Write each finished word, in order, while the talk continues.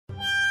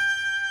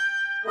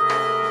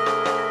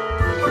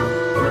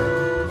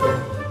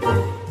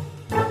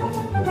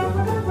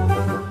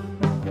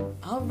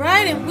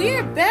and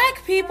we're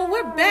back, people.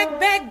 We're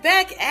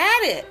back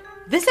at it.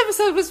 This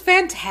episode was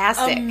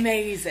fantastic.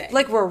 Amazing.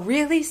 Like, we're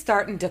really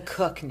starting to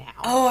cook now.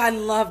 Oh, I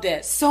loved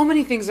it. So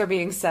many things are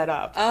being set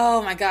up.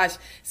 Oh, my gosh.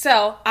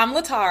 So, I'm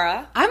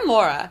Latara. I'm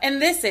Laura.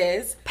 And this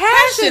is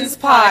Passions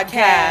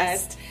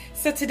Podcast.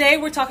 So, today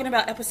we're talking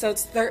about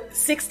episodes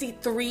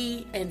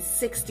 63 and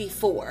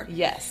 64.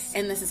 Yes.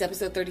 And this is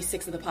episode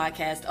 36 of the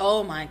podcast.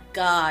 Oh, my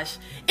gosh.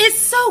 It's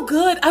so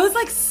good. I was,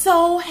 like,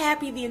 so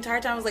happy the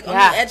entire time. I was, like, on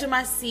the edge of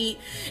my seat.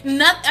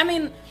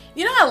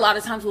 You know how a lot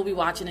of times we'll be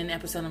watching an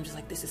episode and I'm just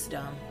like, this is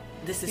dumb.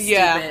 This is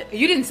stupid.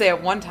 You didn't say it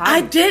one time.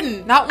 I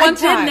didn't. Not one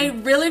time. They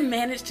really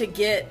managed to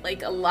get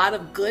like a lot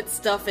of good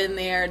stuff in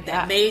there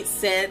that made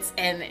sense,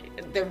 and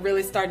they're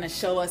really starting to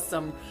show us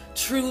some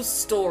true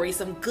story,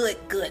 some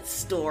good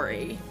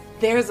story.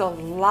 There's a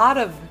lot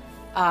of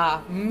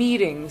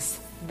meetings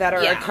that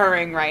are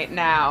occurring right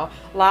now.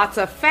 Lots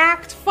of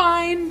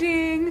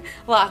fact-finding,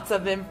 lots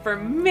of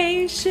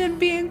information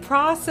being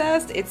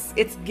processed.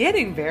 It's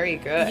getting very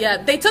good. Yeah,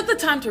 they took the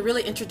time to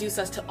really introduce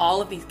us to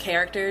all of these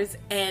characters,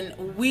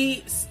 and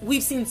we've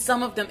seen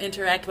some of them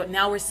interact, but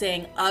now we're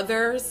seeing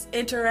others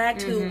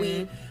interact who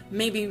we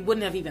maybe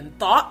wouldn't have even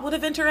thought would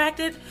have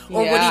interacted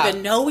or would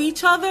even know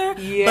each other.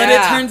 Yeah. But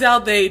it turns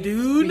out they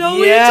do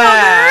know each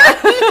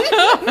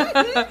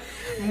other.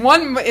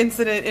 One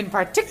incident in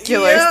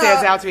particular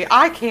stands out to me.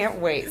 I can't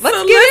wait.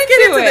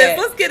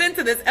 Let's get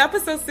into this.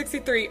 Episode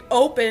 63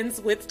 opens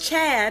with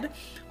Chad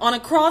on a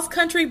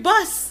cross-country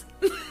bus.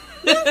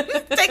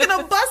 Taking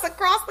a bus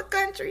across the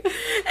country.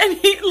 And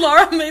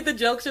Laura made the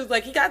joke. She was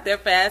like, he got there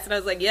fast. And I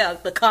was like, yeah,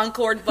 the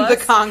Concorde bus.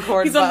 The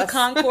Concorde He's bus. on the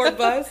Concorde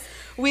bus.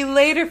 We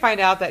later find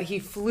out that he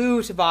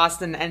flew to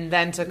Boston and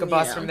then took a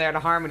bus from there to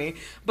Harmony.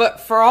 But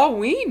for all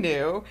we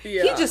knew,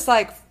 he just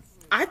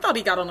I thought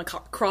he got on a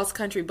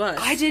cross-country bus.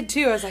 I did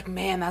too. I was like,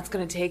 man, that's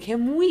going to take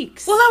him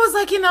weeks. Well, I was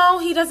like,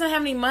 he doesn't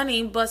have any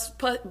money. Bus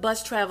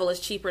travel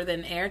is cheaper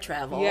than air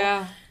travel.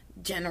 Yeah.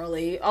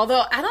 Generally.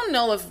 Although, I don't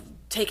know if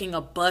taking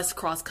a bus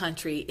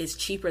cross-country is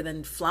cheaper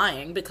than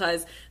flying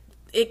because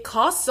it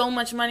costs so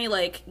much money,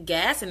 like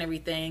gas and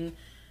everything.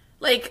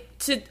 Like,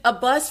 to a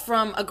bus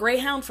from a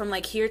Greyhound from,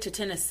 like, here to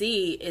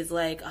Tennessee is,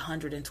 like,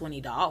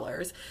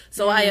 $120.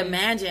 So I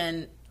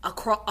imagine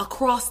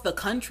across the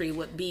country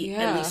would be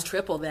at least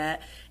triple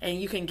that, and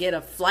you can get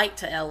a flight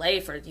to LA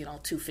for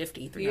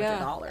 $250,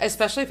 $300.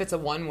 Especially if it's a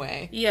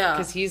one-way. Yeah,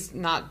 because he's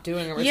not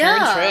doing a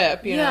return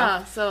trip. You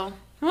know? So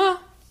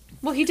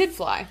well, he did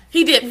fly.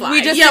 He did fly.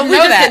 We just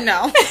didn't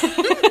know.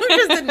 We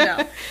just didn't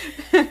know.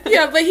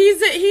 Yeah, but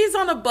he's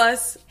on a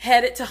bus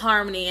headed to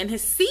Harmony, and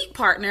his seat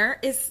partner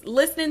is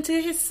listening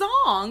to his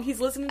song. He's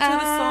listening to the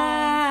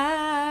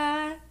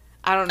song.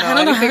 I don't know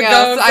anything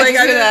else. I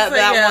just hear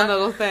that one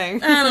little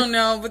thing. I don't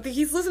know, but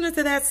he's listening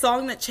to that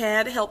song that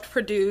Chad helped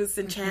produce,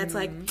 and Chad's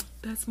like,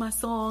 that's my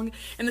song.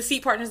 And the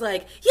seat partner's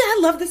like, yeah, I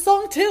love this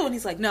song too. And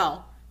he's like,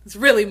 no, it's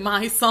really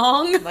my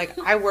song. Like,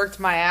 I worked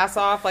my ass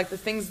off. Like,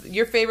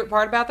 your favorite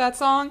part about that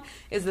song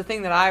is the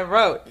thing that I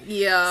wrote.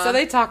 Yeah. So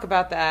they talk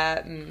about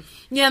that. And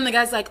the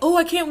guy's like, oh,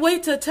 I can't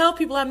wait to tell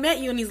people I met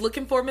you. And he's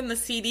looking for him in the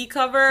CD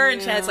cover. And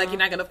Chad's like, you're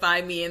not going to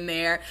find me in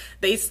there.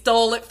 They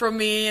stole it from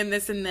me and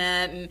this and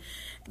that.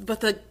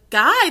 But the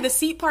guy, the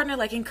seat partner,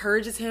 like,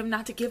 encourages him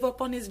not to give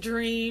up on his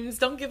dreams.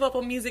 Don't give up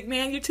on music,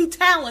 man. You're too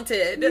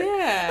talented.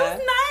 Yeah. It was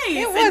nice.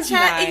 It was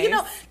Chad, nice.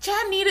 And,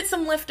 Chad needed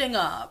some lifting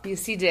up.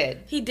 Yes, he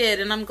did. He did,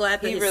 and I'm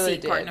glad that his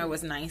really seat partner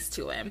was nice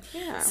to him.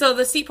 Yeah. So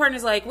the seat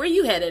partner's like, where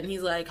you headed? And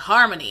he's like,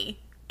 Harmony.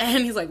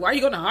 And he's like, why are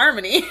you going to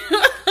Harmony?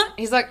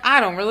 He's like,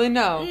 I don't really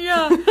know.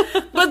 Yeah.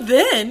 But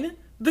then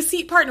the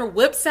seat partner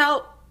whips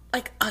out,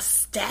 like, a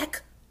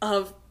stack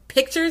of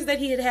pictures that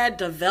he had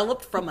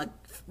developed from a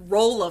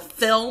roll of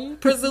film,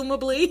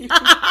 presumably. He's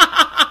like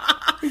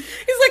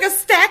a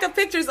stack of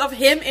pictures of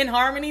him in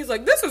Harmony. He's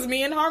like, this is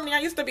me in Harmony.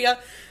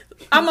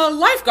 I'm a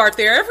lifeguard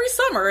there every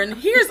summer, and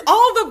here's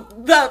all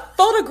the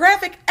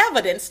photographic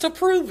evidence to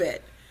prove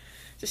it.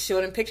 Just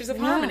showing him pictures of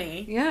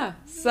Harmony. Yeah.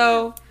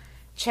 So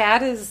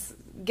Chad is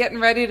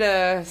getting ready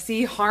to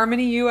see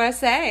Harmony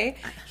USA.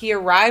 He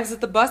arrives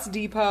at the bus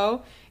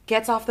depot,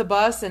 gets off the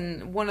bus,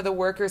 and one of the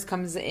workers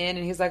comes in,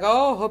 and he's like,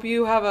 oh, hope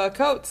you have a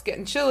coat. It's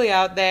getting chilly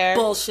out there.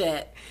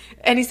 Bullshit.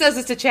 And he says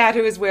this to Chad,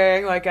 who is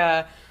wearing like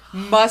a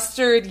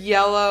mustard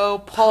yellow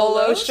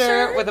polo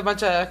shirt with a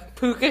bunch of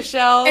puka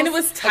shells. And it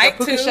was tight, like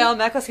a puka shell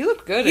necklace. He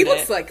looked good in it. He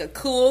looks like a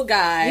cool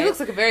guy. He looks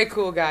like a very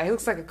cool guy. He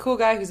looks like a cool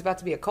guy who's about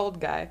to be a cold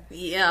guy.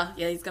 Yeah,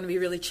 he's going to be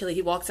really chilly.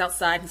 He walks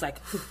outside, and he's like,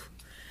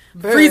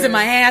 freezing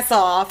my ass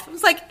off. I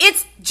was like,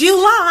 it's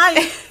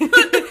July.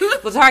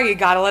 Latara, you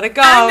gotta let it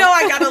go. I know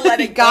I gotta let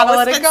it go. Gotta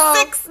let it go.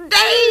 6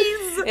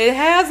 days. It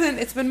hasn't.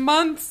 It's been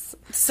months.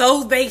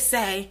 So they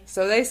say.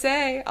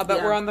 I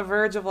bet we're on the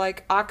verge of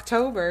like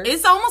October.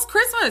 It's almost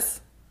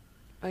Christmas.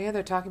 Oh yeah,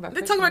 they're talking about.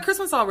 They're talking about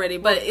Christmas already,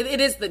 but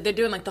it is. They're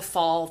doing like the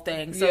fall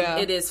thing, so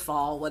it is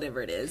fall,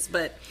 whatever it is.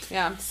 But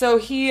yeah, so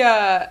he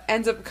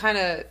ends up kind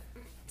of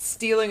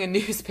stealing a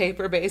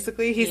newspaper,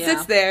 basically. He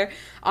sits there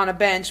on a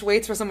bench,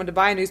 waits for someone to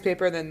buy a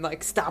newspaper, then,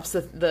 like, stops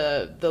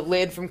the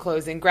lid from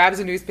closing, grabs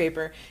a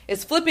newspaper,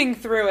 is flipping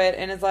through it,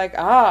 and is like,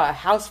 a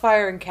house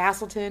fire in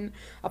Castleton,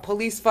 a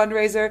police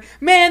fundraiser.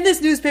 Man,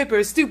 this newspaper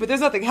is stupid.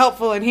 There's nothing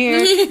helpful in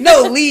here.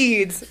 No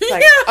leads. It's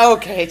like,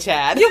 okay,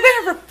 Chad. You've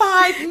been here for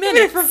 5 minutes. You've been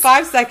here for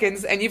 5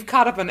 seconds, and you've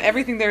caught up on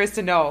everything there is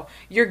to know.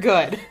 You're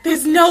good.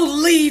 There's no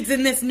leads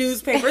in this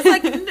newspaper. It's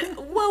like,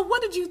 well,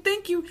 what did you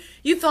think?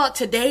 You thought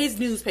today's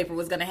newspaper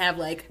was going to have,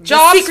 like...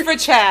 Jobs for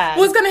Chad.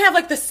 Was going to have,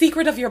 like, the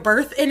secret of your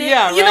birth in it.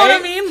 Yeah, right? You know what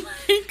I mean?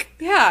 Like...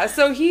 Yeah,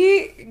 so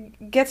he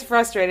gets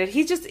frustrated.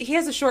 He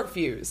has a short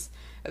fuse.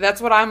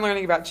 That's what I'm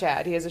learning about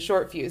Chad. He has a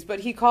short fuse. But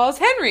he calls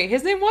Henry.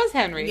 His name was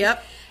Henry.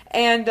 Yep.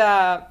 And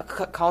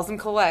calls him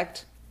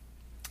Collect.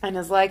 And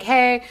is like,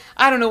 hey,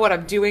 I don't know what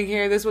I'm doing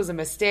here. This was a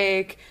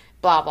mistake.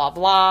 Blah, blah,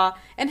 blah.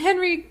 And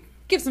Henry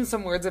gives him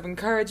some words of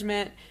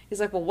encouragement. He's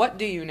like, well, what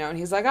do you know? And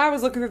he's like, I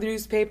was looking through the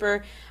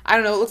newspaper. I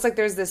don't know. It looks like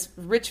there's this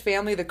rich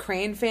family, the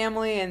Crane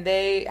family, and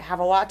they have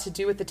a lot to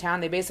do with the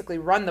town. They basically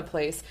run the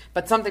place.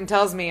 But something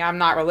tells me I'm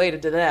not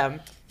related to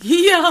them.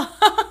 Yeah.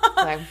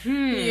 Like,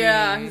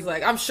 Yeah. He's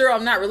like, I'm sure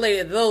I'm not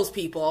related to those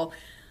people.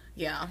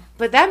 Yeah.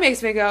 But that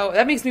makes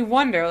me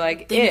wonder,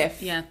 like,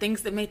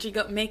 things that make you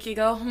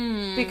go,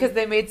 Because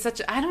they made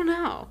such I don't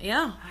know.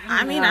 Yeah.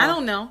 I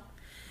don't know.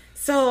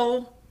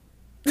 So...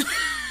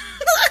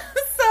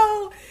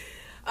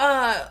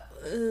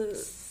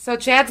 So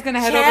Chad's going to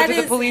head over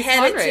to the police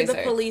fundraiser. To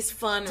the police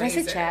fundraiser. Did I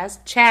say Chaz?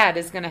 Chad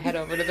is going to head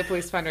over to the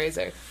police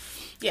fundraiser.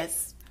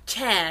 Yes.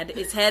 Chad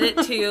is headed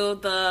to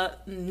the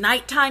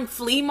nighttime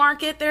flea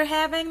market they're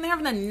having. They're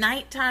having a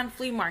nighttime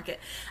flea market.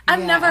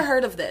 I've never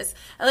heard of this.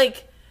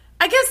 Like,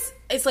 I guess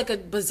it's like a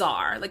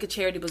bazaar, like a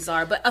charity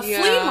bazaar, but a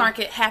flea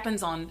market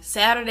happens on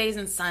Saturdays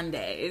and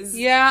Sundays.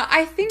 Yeah,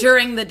 I think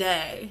during the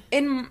day.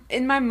 In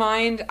my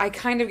mind, I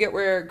kind of get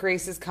where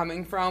Grace is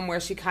coming from,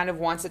 where she kind of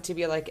wants it to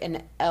be like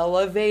an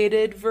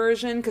elevated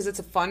version, because it's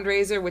a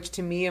fundraiser, which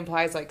to me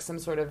implies like some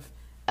sort of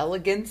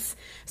elegance.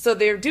 So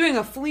they're doing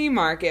a flea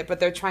market, but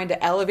they're trying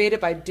to elevate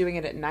it by doing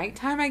it at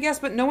nighttime, I guess,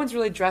 but no one's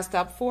really dressed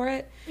up for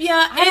it.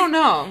 Yeah. I don't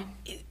know.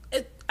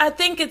 I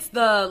think it's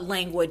the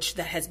language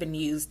that has been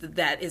used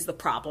that is the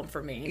problem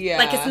for me. Yeah.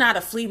 Like, it's not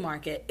a flea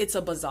market, it's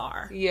a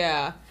bazaar.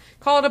 Yeah.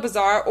 Call it a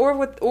bazaar, or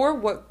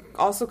what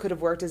also could have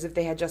worked is if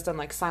they had just done,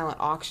 like, silent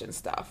auction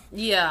stuff.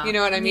 Yeah. You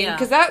know what I mean?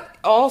 Because that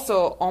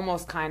also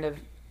almost kind of...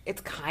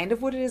 It's kind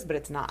of what it is, but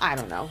it's not. I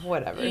don't know.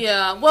 Whatever.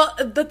 Yeah. Well,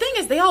 the thing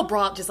is, they all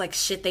brought just, like,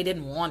 shit they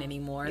didn't want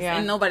anymore. Yeah.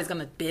 And nobody's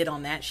going to bid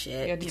on that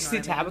shit. Yeah, did you see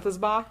what Tabitha's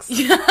box?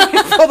 Yeah.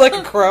 Pulled, like,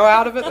 a crow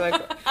out of it.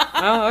 Like,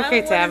 oh,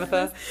 okay,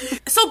 Tabitha.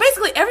 So,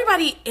 basically,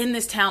 everybody in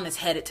this town is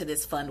headed to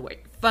this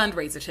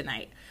fundraiser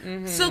tonight.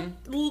 Mm-hmm.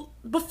 So,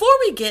 before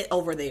we get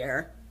over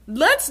there,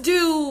 let's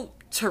do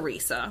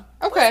Teresa.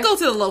 Okay. Let's go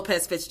to the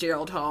Lopez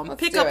Fitzgerald home.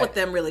 Let's pick do up it. with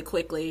them really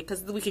quickly,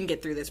 because we can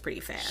get through this pretty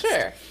fast.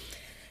 Sure.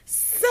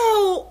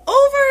 So,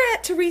 over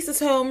at Teresa's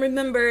home,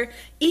 remember,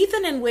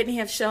 Ethan and Whitney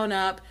have shown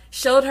up,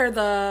 showed her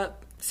the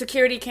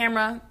security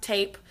camera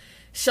tape,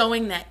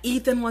 showing that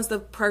Ethan was the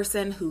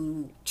person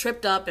who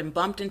tripped up and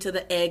bumped into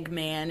the egg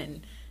man,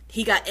 and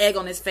he got egg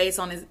on his face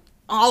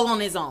all on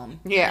his own.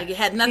 Yeah. Like, it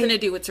had nothing to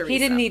do with Teresa. He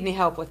didn't need any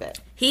help with it.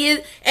 He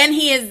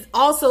is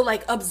also,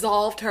 like,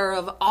 absolved her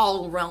of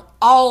all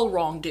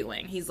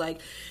wrongdoing. He's like,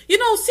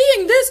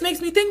 seeing this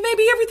makes me think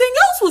maybe everything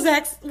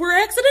else were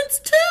accidents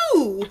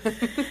too.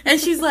 And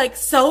she's, like,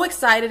 so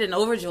excited and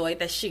overjoyed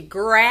that she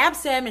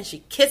grabs him and she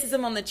kisses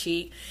him on the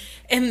cheek.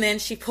 And then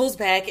she pulls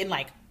back in,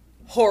 like,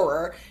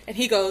 horror. And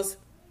he goes,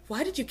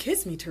 why did you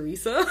kiss me,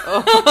 Teresa?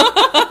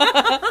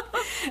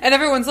 And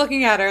everyone's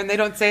looking at her, and they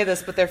don't say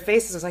this, but their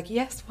faces are like,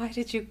 yes, why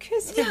did you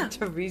kiss him,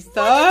 Teresa?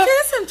 Why did you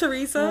kiss him,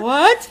 Teresa?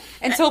 What?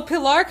 And so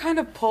Pilar kind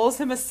of pulls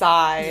him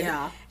aside.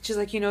 Yeah. She's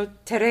like,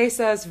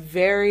 Teresa is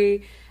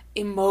very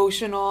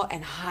emotional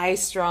and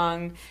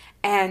high-strung,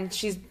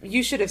 and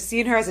you should have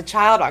seen her as a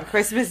child on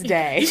Christmas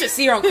Day. You should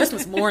see her on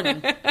Christmas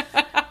morning.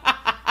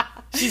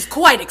 She's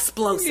quite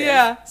explosive.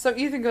 Yeah. So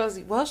Ethan goes,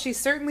 well, she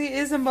certainly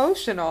is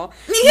emotional.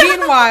 Yeah.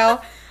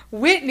 Meanwhile,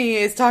 Whitney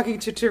is talking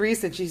to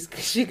Teresa, and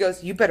she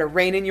goes, you better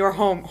rein in your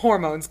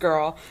hormones,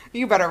 girl.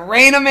 You better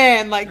rein them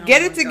in. Like,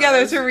 get it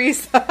together,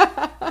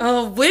 Teresa.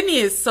 Oh, Whitney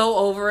is so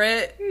over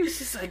it.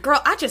 She's like,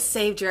 girl, I just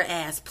saved your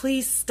ass.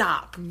 Please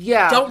stop.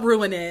 Yeah. Don't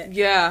ruin it.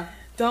 Yeah.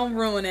 Don't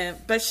ruin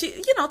it. But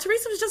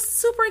Teresa was just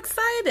super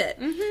excited.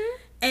 Mm-hmm.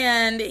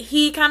 And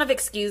he kind of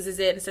excuses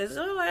it and says,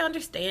 oh, I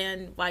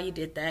understand why you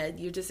did that.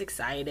 You're just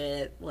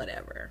excited,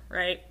 whatever,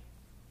 right?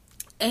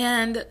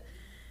 And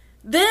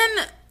then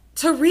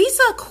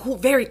Teresa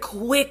very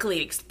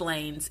quickly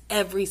explains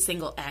every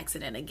single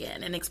accident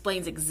again and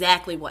explains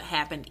exactly what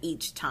happened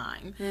each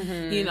time,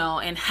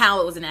 and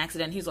how it was an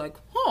accident. He's like,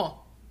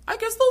 I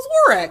guess those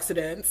were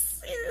accidents.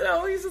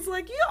 He's just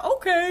like, yeah,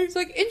 okay. It's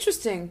like,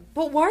 interesting,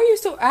 but why are you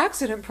so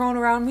accident prone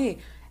around me?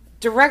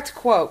 Direct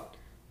quote.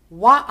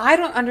 Why? I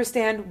don't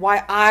understand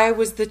why I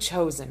was the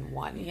chosen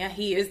one. Yeah,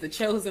 he is the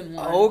chosen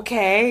one.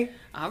 Okay.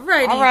 All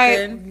right, All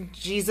Ethan. right,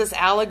 Jesus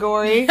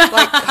allegory.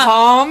 Like,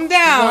 calm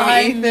down,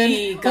 Why Ethan.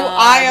 me, Who God?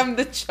 I am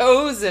the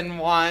chosen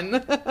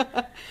one.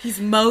 He's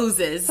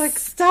Moses. Like,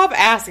 stop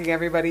asking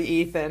everybody,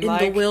 Ethan. in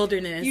Like, the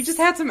wilderness. you just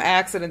had some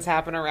accidents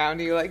happen around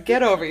you. Like,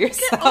 get over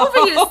yourself. Get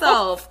over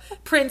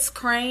yourself, Prince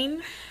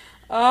Crane.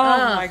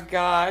 Oh my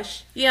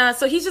gosh. Yeah,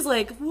 so he's just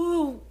like,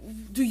 whoa,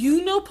 do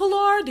you know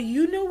Pilar? Do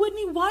you know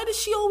Whitney? Why does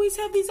she always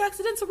have these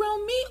accidents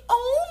around me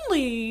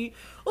only?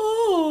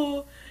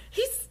 Oh,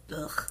 he's,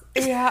 ugh.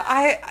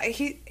 Yeah,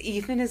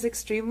 Ethan is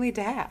extremely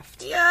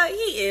daft. Yeah, he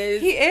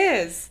is. He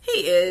is. He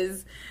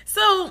is.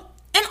 So,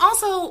 and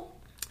also,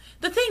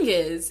 the thing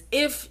is,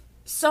 if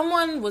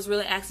someone was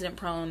really accident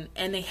prone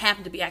and they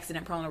happened to be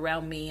accident prone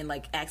around me and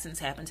like accidents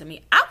happen to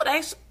me, I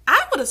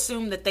would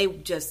assume that they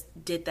just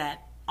did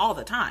that all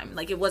the time.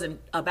 Like, it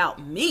wasn't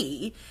about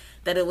me,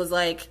 that it was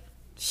like,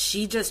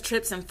 she just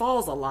trips and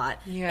falls a lot.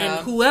 Yeah.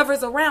 And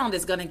whoever's around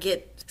is going to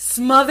get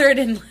smothered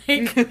in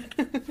like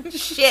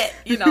shit,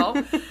 you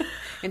know?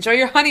 Enjoy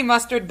your honey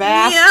mustard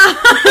bath. Yeah.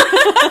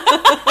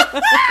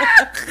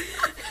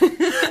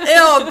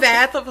 Ew, a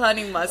bath of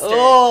honey mustard.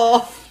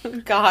 Oh,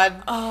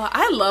 God. Oh,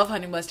 I love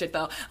honey mustard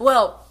though.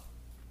 Well,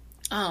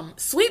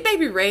 Sweet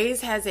Baby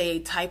Ray's has a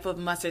type of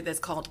mustard that's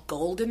called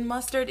golden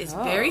mustard. It's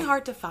very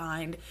hard to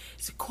find.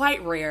 It's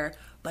quite rare,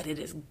 but it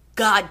is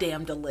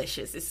goddamn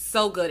delicious. It's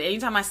so good.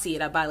 Anytime I see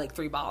it, I buy like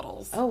 3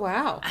 bottles. Oh,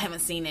 wow. I haven't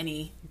seen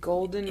any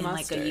Golden in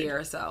mustard. like a year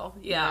or so.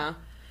 Yeah.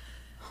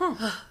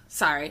 Huh.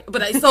 Sorry,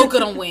 but it's so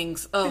good on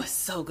wings. Oh, it's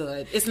so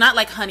good. It's not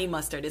like honey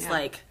mustard. It's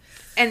like,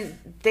 And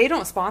they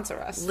don't sponsor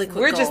us. Liquid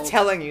We're gold. just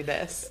telling you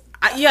this.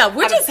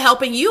 we're just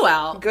helping you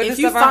out. Goodness If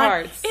you of our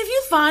find, hearts. if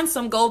you find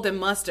some golden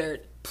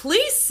mustard,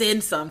 please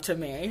send some to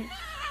me.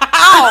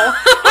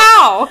 Ow!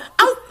 Ow!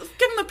 I'll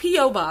give them a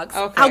P.O. box.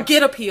 Okay. I'll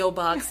get a P.O.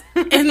 box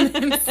and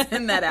then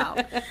send that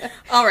out.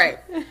 All right.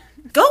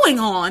 Going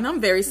on.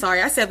 I'm very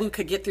sorry. I said we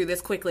could get through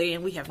this quickly,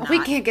 and we have not. We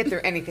can't get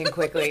through anything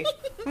quickly.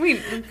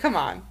 Come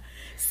on.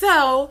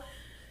 So,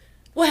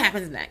 what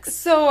happens next?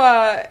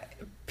 So,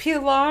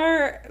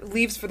 Pilar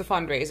leaves for the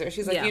fundraiser.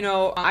 She's like,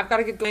 Yeah. I've got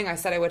to get going. I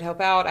said I would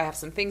help out. I have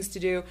some things to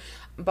do.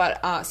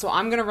 But, so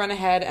I'm going to run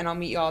ahead and I'll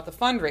meet y'all at the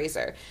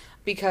fundraiser.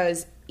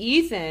 Because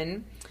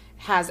Ethan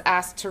has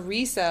asked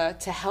Teresa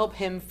to help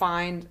him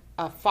find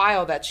a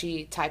file that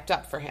she typed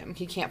up for him.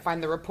 He can't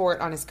find the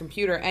report on his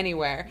computer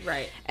anywhere.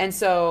 Right. And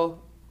so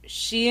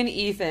she and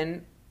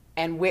Ethan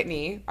and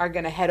Whitney are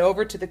going to head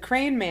over to the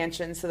Crane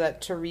Mansion so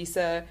that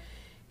Teresa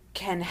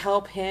can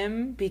help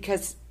him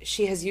because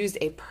she has used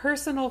a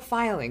personal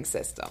filing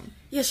system.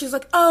 Yeah, she's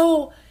like,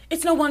 oh,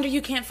 it's no wonder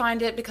you can't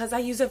find it because I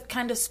use a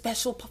kind of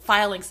special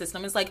filing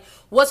system. It's like,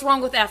 what's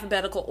wrong with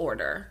alphabetical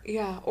order?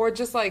 Yeah, or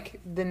just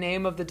like the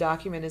name of the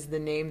document is the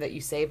name that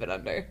you save it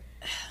under.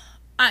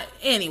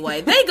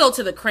 Anyway, they go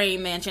to the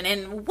Crane Mansion,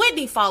 and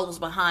Whitney follows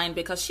behind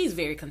because she's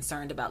very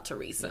concerned about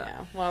Teresa.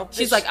 Yeah, well,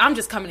 she's like, I'm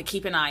just coming to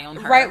keep an eye on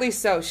her. Rightly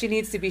so. She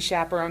needs to be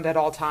chaperoned at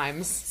all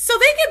times. So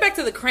they get back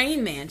to the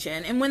Crane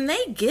Mansion, and when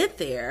they get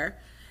there,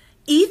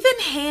 Ethan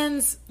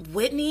hands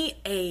Whitney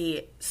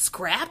a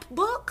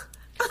scrapbook.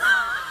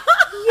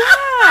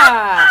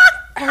 Yeah.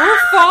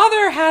 Her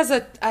father has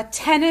a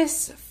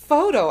tennis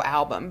photo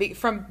album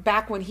from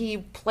back when he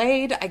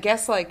played, I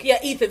guess, like... Yeah,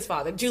 Ethan's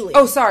father, Julian.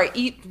 Oh, sorry.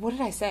 What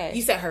did I say?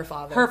 You said her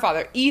father. Her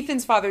father.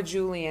 Ethan's father,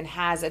 Julian,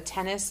 has a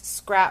tennis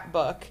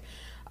scrapbook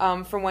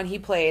from when he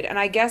played. And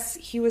I guess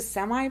he was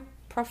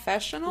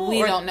semi-professional?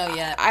 We don't know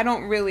yet. I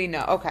don't really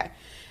know. Okay.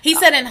 He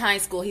said in high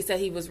school, he said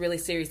he was really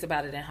serious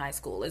about it in high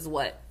school, is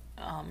what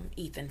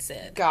Ethan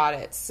said. Got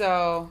it.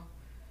 So...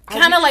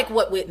 Kind of like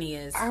what Whitney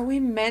is. Are we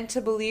meant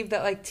to believe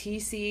that like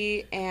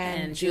TC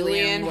and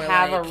Julian were,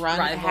 have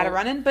like, had a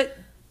run-in? But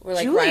we're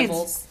like Julian's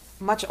rivals.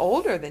 much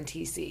older than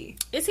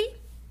TC. Is he?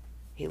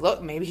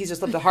 Maybe he's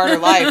just lived a harder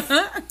life.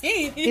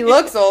 He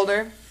looks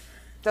older.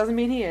 Doesn't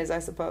mean he is, I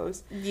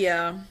suppose.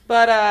 Yeah.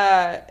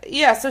 But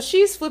yeah, so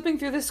she's flipping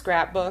through the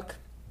scrapbook.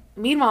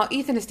 Meanwhile,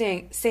 Ethan is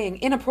saying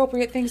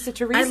inappropriate things to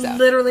Teresa. I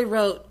literally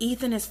wrote,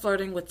 Ethan is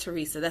flirting with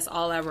Teresa. That's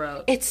all I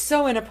wrote. It's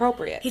so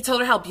inappropriate. He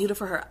told her how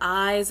beautiful her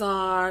eyes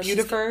are.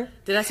 Beautiful?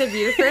 Did I say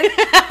beautiful?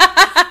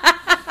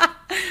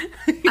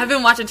 I've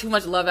been watching too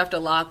much Love After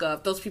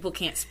Lockup. Those people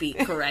can't speak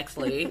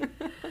correctly.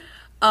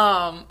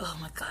 Oh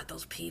my God,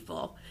 those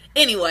people.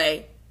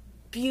 Anyway,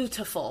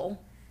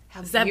 beautiful.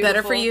 Is that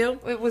better for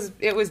you? It was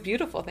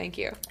beautiful, thank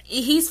you.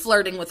 He's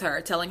flirting with her,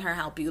 telling her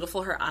how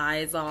beautiful her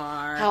eyes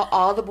are. How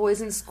all the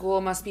boys in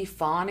school must be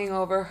fawning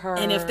over her.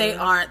 And if they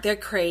aren't, they're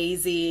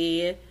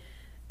crazy.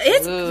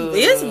 It's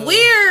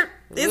weird.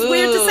 It's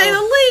weird to say the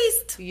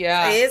least.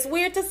 Yeah. It's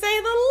weird to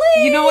say the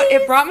least. You know what?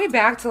 It brought me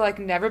back to like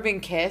Never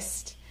Been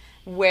Kissed,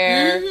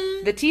 where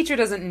the teacher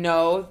doesn't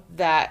know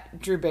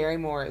that Drew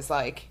Barrymore is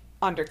like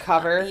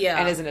undercover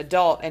and is an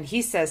adult, and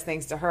he says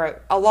things to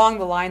her along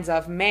the lines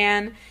of,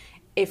 man,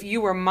 if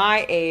you were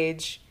my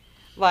age,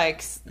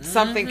 like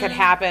something could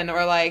happen,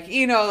 or like,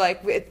 you know,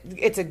 like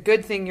it's a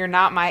good thing you're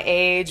not my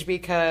age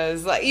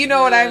because, like, you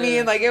know what I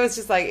mean? Like, it was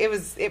just like, it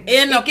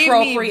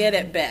inappropriate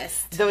at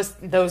best. Those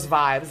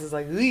vibes is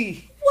like,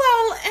 "Eey."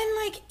 Well, and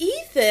like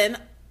Ethan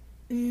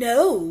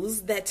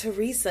knows that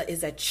Teresa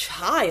is a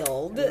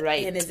child,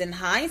 right, and is in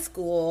high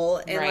school,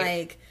 and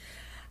right.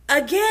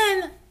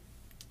 like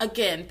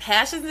again,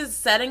 Passions is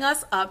setting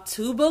us up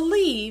to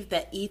believe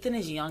that Ethan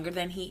is younger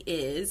than he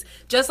is,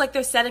 just like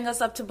they're setting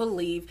us up to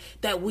believe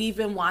that we've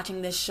been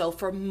watching this show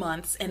for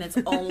months and it's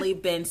only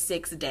been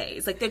 6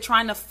 days. Like, they're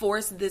trying to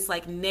force this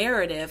like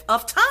narrative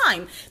of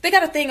time. They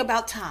got a thing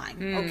about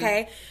time,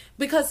 okay?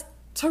 Because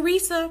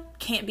Teresa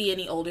can't be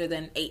any older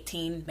than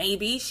 18,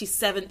 maybe. She's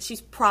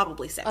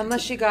probably 17.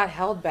 Unless she got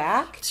held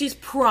back. She's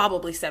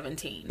probably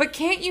 17. But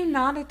can't you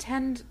not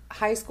attend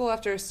high school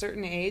after a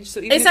certain age? So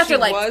even it's if after she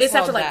was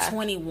held like back.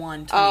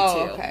 21, 22.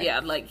 Oh, okay.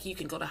 Yeah, like you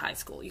can go to high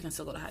school. You can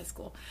still go to high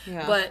school.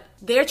 Yeah. But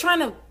they're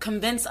trying to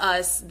convince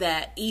us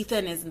that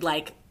Ethan is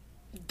like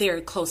they're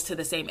close to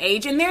the same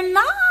age, and they're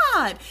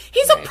not.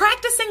 He's a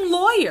practicing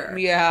lawyer.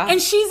 Yeah. And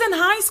she's in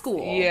high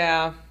school.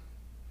 Yeah.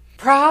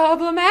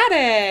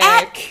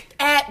 Problematic.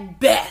 At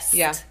best.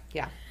 Yeah.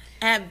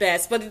 At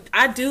best. But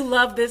I do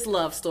love this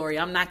love story.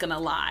 I'm not going to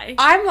lie.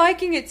 I'm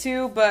liking it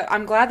too, but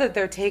I'm glad that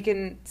they're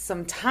taking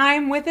some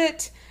time with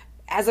it,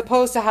 as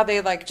opposed to how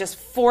they like just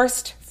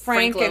forced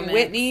Frank and romance.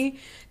 Whitney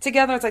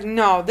together. It's like,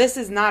 no, this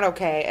is not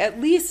okay.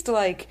 At least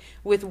like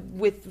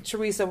with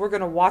Teresa, we're going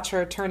to watch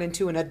her turn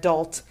into an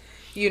adult,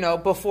 you know,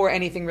 before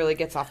anything really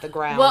gets off the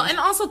ground. Well, and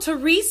also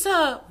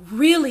Teresa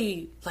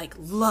really like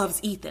loves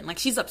Ethan. Like,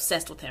 she's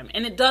obsessed with him,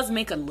 and it does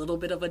make a little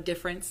bit of a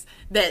difference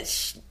that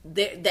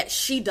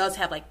she does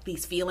have like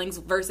these feelings,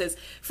 versus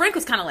Frank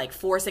was kind of like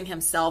forcing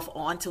himself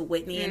onto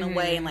Whitney in a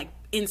way, and like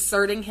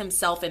inserting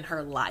himself in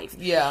her life.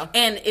 Yeah.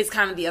 And it's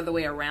kind of the other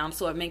way around,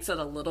 so it makes it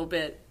a little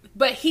bit.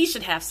 But he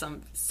should have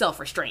some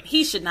self-restraint.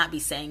 He should not be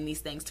saying these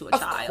things to a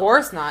child. Of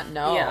course not.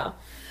 No. Yeah.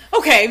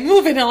 Okay,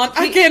 moving on.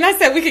 Again, I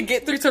said we could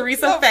get through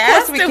Teresa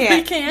fast. Of course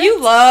we can.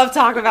 You love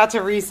talking about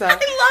Teresa. I love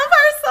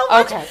her so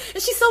much. Okay.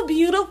 And she's so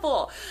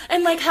beautiful.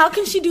 And like, how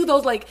can she do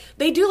those, like,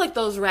 they do like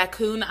those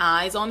raccoon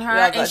eyes on her,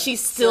 and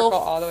she's still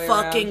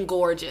fucking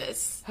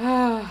gorgeous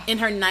in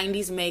her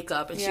 90s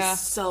makeup, and she's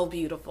so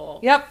beautiful.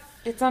 Yep.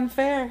 It's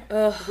unfair.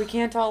 Ugh. We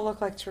can't all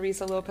look like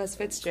Teresa Lopez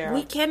Fitzgerald.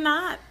 We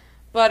cannot.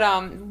 But,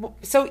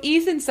 so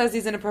Ethan says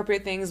these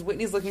inappropriate things.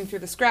 Whitney's looking through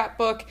the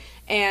scrapbook,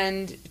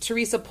 and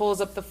Teresa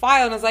pulls up the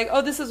file and is like,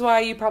 oh, this is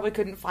why you probably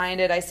couldn't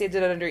find it. I saved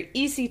it under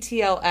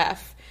ECTLF.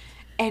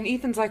 And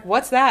Ethan's like,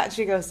 what's that? And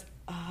she goes,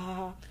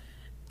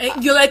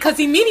 You're like, because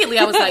immediately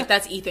I was like,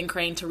 that's Ethan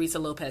Crane, Teresa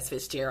Lopez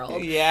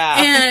Fitzgerald.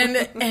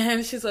 Yeah.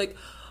 And she's like,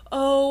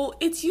 oh,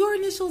 it's your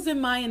initials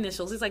and my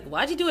initials. He's like,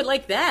 why'd you do it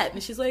like that?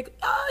 And she's like,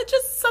 it's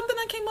just something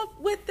I came up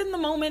with in the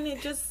moment.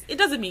 It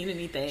doesn't mean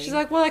anything. She's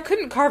like, well, I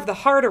couldn't carve the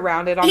heart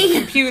around it on the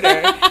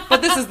computer,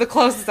 but this is the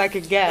closest I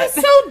could get.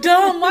 That's so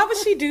dumb. Why would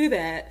she do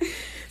that?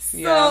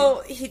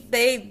 So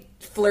they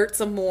flirt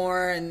some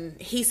more, and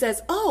he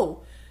says,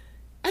 oh,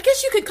 I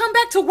guess you could come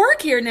back to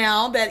work here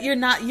now that you're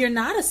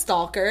not a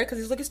stalker. Because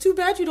he's like, it's too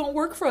bad you don't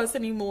work for us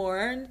anymore.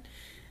 And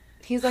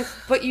he's like,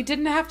 but you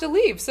didn't have to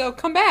leave, so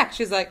come back.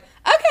 She's like,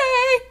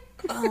 okay.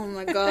 Oh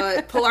my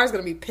God. Pilar's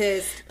going to be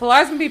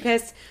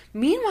pissed.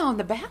 Meanwhile, in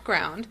the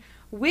background,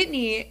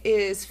 Whitney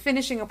is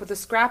finishing up with the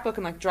scrapbook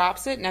and like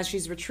drops it. And as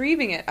she's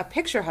retrieving it, a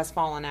picture has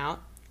fallen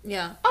out.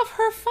 Yeah. Of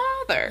her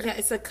father. Yeah,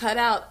 it's a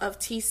cutout of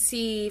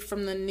TC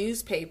from the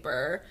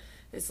newspaper.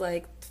 It's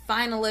like,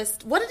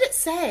 finalist. What did it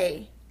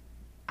say?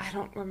 I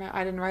don't remember.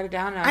 I didn't write it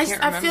down. I can't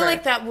remember. I feel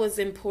like that was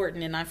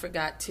important, and I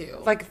forgot too.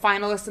 Like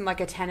finalist in like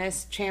a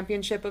tennis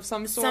championship of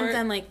some sort?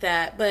 Something like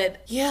that.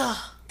 But yeah.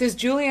 Does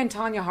Julie and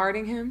Tanya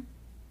Harding him?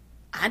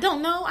 I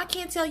don't know. I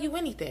can't tell you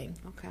anything.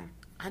 Okay.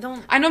 I know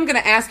I'm going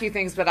to ask you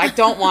things, but I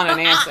don't want an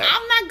answer.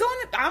 I'm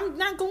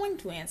not going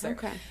to answer.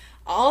 Okay.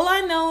 All I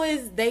know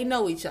is they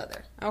know each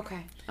other.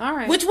 Okay. All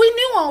right. Which we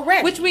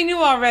knew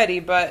already.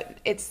 But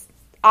it's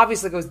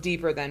obviously goes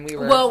deeper than we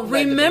were. Well,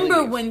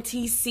 remember when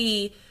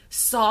TC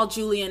saw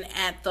Julian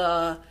at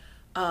the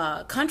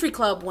country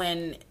club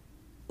when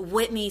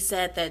Whitney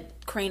said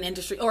that Crane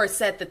Industry, or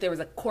said that there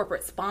was a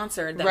corporate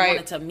sponsor that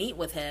wanted to meet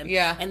with him.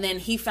 Yeah. And then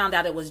he found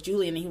out it was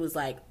Julian, and he was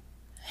like,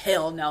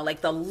 hell no.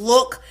 Like, the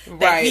look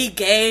that he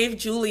gave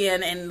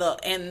Julian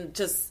and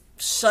just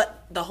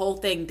shut the whole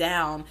thing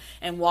down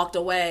and walked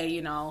away,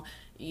 you know.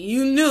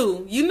 You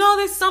know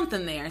there's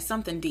something there,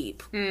 something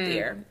deep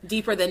there.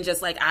 Deeper than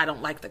just like, I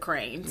don't like the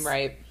Cranes.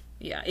 Right.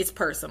 Yeah, it's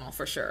personal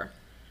for sure.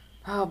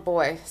 Oh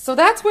boy. So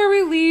that's where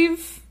we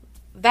leave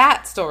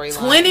that storyline.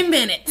 20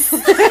 minutes.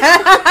 That's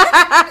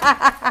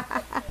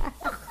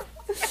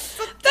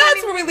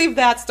where we leave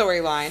that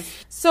storyline.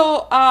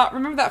 So,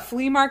 remember that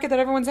flea market that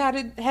everyone's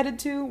headed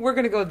to? We're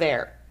going to go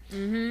there.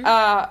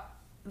 Mm-hmm.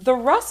 The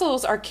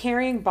Russells are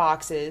carrying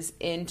boxes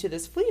into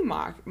this flea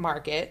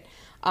market.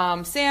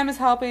 Sam is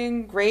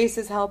helping, Grace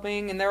is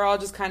helping, and they're all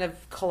just kind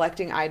of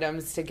collecting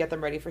items to get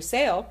them ready for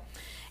sale.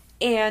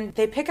 And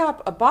they pick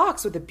up a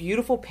box with a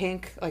beautiful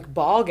pink, like,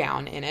 ball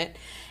gown in it.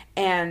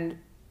 And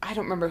I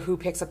don't remember who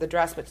picks up the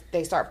dress, but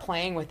they start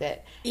playing with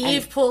it.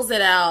 Eve pulls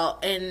it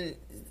out, and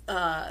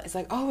it's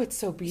like, oh, it's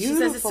so beautiful.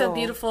 She says it's so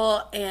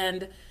beautiful,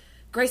 and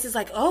Grace is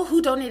like, oh,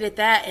 who donated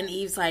that? And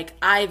Eve's like,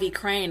 Ivy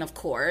Crane, of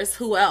course.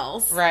 Who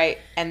else? Right.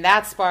 And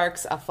that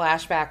sparks a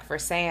flashback for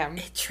Sam.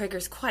 It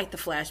triggers quite the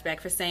flashback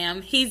for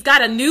Sam. He's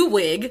got a new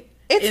wig.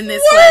 It's in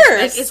this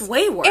worse. Flashback. It's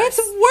way worse. It's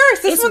worse.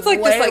 This it's one's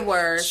like this like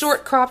worse.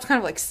 Short cropped kind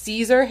of like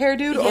Caesar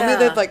hairdo. Yeah. Only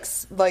they've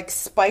like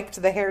spiked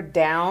the hair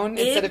down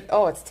instead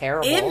of it's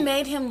terrible. It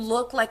made him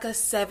look like a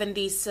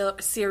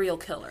 70s serial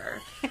killer.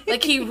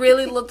 Like he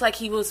really looked like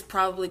he was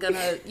probably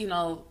gonna,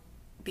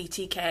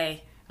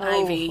 BTK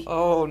Ivy.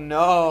 Oh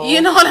no. You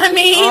know what I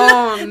mean?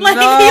 Oh like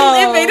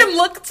no. It made him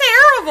look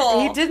terrible.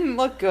 He didn't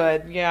look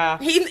good, yeah.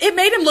 It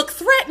made him look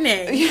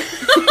threatening.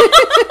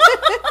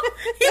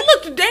 He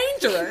looked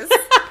dangerous.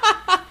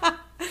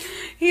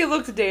 He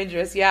looked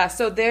dangerous, yeah.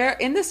 So there,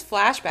 in this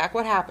flashback,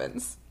 what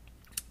happens?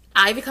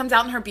 Ivy comes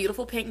out in her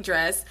beautiful pink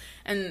dress,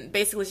 and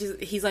basically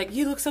he's like,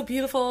 you look so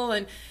beautiful,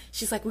 and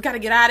she's like, we got to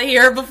get out of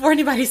here before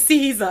anybody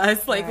sees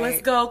us. Like, right.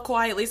 Let's go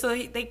quietly. So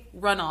they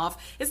run off.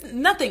 It's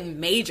nothing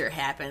major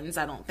happens,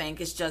 I don't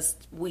think. It's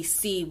just we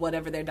see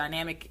whatever their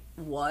dynamic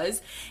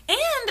was.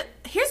 And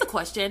here's a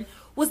question.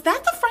 Was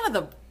that the front of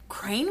the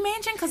Crane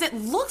Mansion? Because it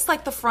looks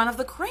like the front of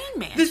the Crane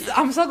Mansion.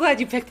 I'm so glad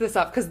you picked this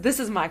up, because this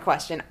is my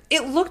question.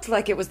 It looked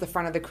like it was the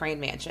front of the Crane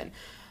Mansion,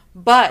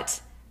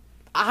 but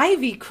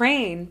Ivy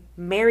Crane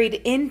married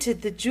into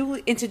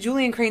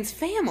Julian Crane's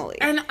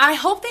family. And I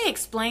hope they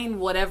explain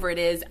whatever it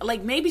is.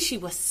 Like, maybe she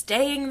was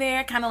staying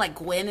there, kind of like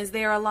Gwen is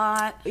there a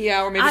lot.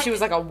 Yeah, or maybe she was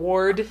like a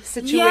ward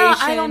situation. Yeah,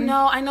 I don't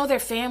know. I know their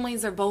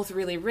families are both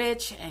really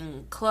rich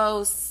and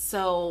close,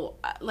 so,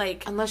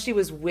 like... Unless she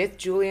was with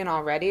Julian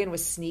already and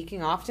was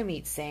sneaking off to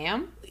meet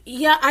Sam?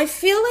 Yeah, I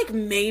feel like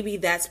maybe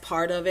that's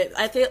part of it.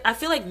 I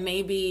feel like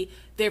maybe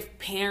their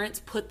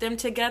parents put them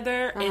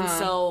together, and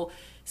so...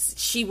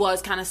 She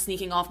was kind of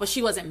sneaking off, but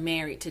she wasn't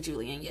married to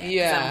Julian yet.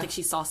 Yeah. I don't think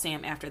she saw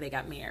Sam after they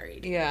got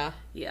married. Yeah.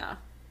 Yeah.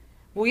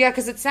 Well, yeah,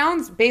 because it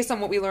sounds, based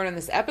on what we learned in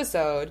this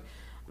episode,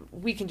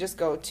 we can just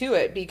go to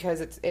it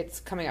because it's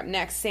coming up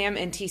next. Sam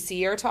and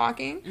TC are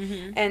talking,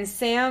 and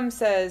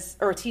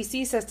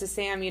TC says to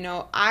Sam,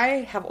 I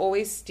have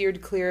always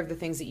steered clear of the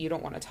things that you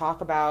don't want to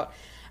talk about,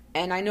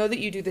 and I know that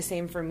you do the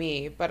same for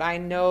me, but I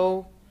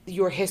know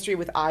your history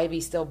with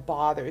Ivy still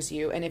bothers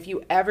you, and if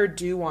you ever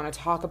do want to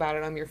talk about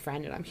it, I'm your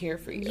friend and I'm here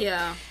for you.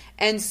 Yeah.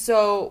 And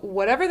so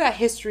whatever that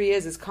history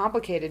is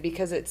complicated,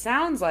 because it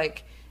sounds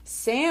like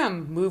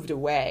Sam moved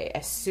away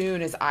as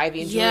soon as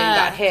Ivy and Julian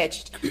got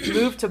hitched,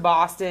 moved to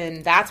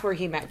Boston. That's where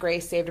he met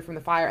Grace, saved her from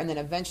the fire, and then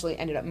eventually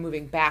ended up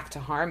moving back to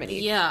Harmony.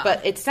 Yeah.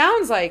 But it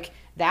sounds like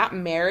that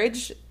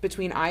marriage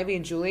between Ivy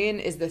and Julian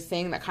is the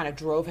thing that kind of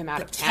drove him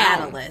out of town.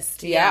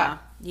 Catalyst. Yeah.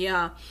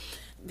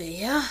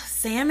 Yeah,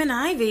 Sam and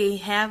Ivy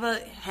have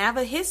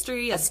a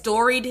history, a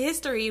storied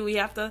history we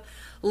have to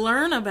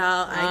learn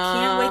about. I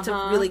can't wait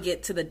to really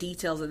get to the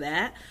details of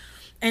that.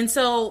 And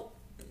so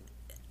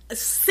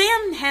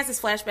Sam has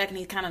this flashback, and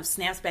he kind of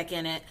snaps back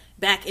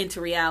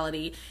into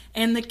reality.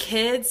 And the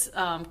kids,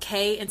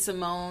 Kay and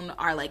Simone,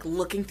 are like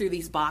looking through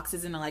these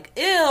boxes, and they're like,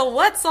 ew,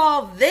 what's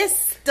all this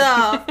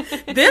stuff?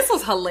 This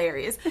was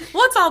hilarious.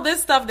 What's all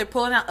this stuff? They're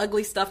pulling out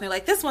ugly stuff, and they're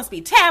like, this must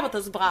be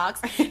Tabitha's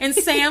box. And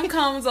Sam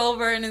comes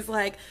over and is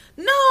like,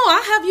 no,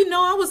 I have you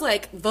know I was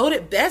like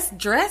voted best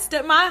dressed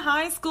at my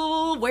high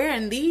school,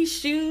 wearing these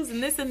shoes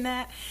and this and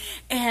that.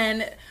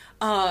 And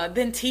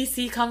then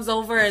TC comes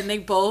over, and they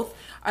both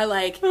are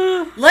like,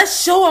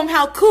 let's show them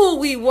how cool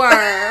we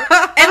were.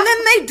 And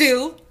then they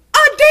do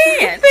a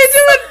dance. They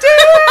do a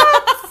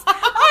dance.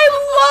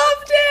 I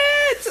loved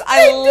it.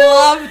 I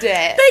loved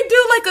it. They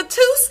do like a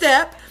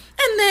two-step,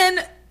 and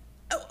then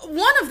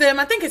one of them,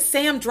 I think it's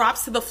Sam,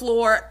 drops to the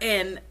floor,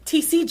 and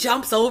TC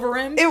jumps over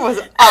him. It was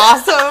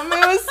awesome.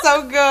 It was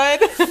so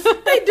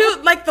good. They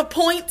do like the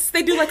points.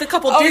 They do like a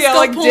couple disco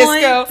like points.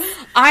 Disco.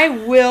 I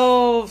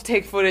will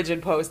take footage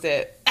and post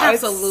it.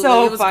 Absolutely, it's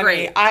so it was funny.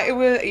 great.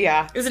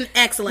 It was an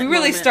excellent. We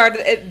really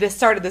moment.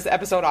 started this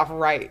episode off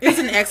right. It was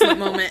an excellent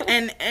moment,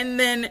 and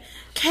then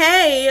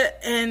Kay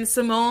and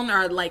Simone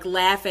are like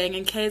laughing,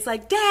 and Kay's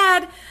like,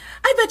 "Dad,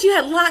 I bet you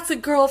had lots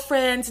of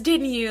girlfriends,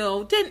 didn't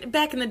you?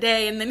 Back in the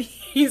day?" And then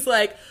he's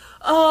like,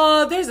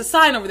 "Oh, there's a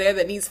sign over there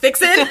that needs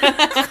fixing."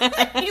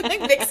 He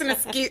like makes an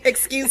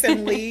excuse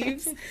and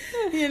leaves.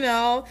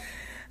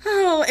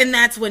 Oh, and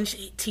that's when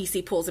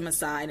TC pulls him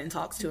aside and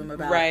talks to him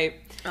about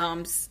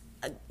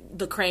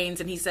the Cranes,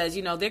 and he says,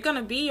 they're going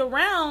to be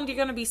around. You're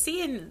going to be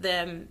seeing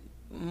them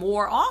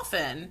more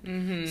often.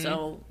 Mm-hmm.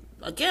 So,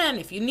 again,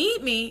 if you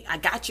need me, I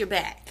got your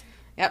back.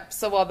 Yep.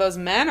 So while those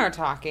men are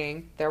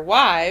talking, their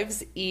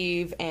wives,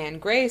 Eve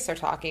and Grace, are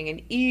talking,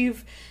 and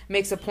Eve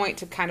makes a point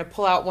to kind of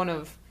pull out one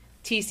of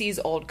TC's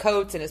old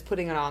coats and is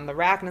putting it on the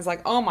rack and is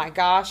like, oh my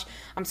gosh,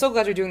 I'm so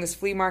glad you're doing this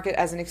flea market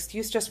as an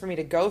excuse just for me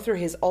to go through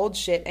his old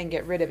shit and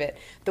get rid of it.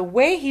 The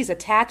way he's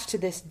attached to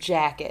this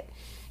jacket,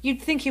 You'd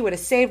think he would have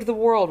saved the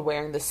world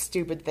wearing this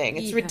stupid thing.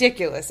 It's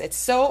ridiculous. It's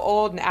so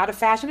old and out of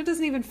fashion. It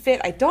doesn't even fit.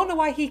 I don't know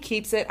why he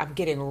keeps it. I'm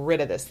getting rid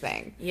of this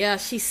thing. Yeah,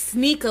 she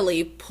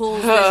sneakily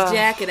pulls his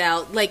jacket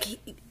out. Like,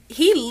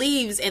 he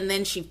leaves and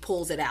then she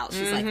pulls it out.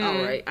 She's like,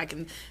 all right,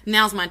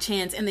 now's my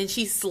chance. And then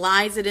she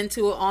slides it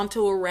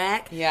onto a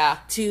rack. Yeah.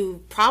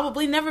 To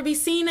probably never be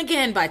seen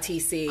again by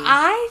TC.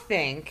 I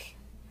think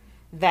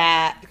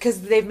that,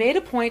 because they've made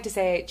a point to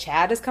say,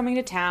 Chad is coming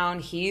to town,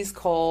 he's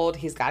cold,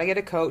 he's got to get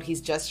a coat,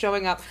 he's just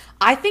showing up.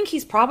 I think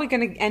he's probably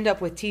going to end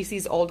up with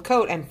TC's old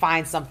coat and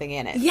find something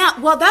in it. Yeah,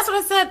 well, that's what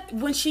I said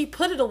when she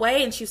put it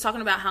away and she was talking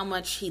about how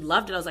much he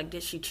loved it. I was like,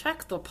 did she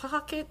check the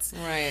pockets?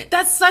 Right.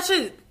 That's such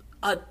a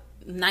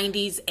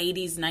 90s,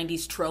 80s,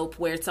 90s trope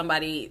where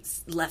somebody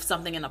left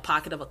something in the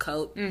pocket of a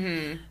coat.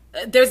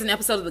 Mm-hmm. There's an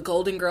episode of The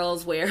Golden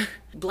Girls where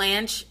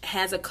Blanche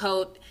has a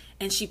coat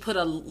and she put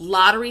a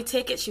lottery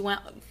ticket.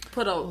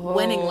 Put a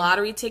winning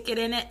lottery ticket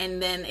in it,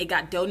 and then it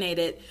got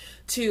donated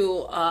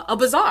to a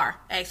bazaar,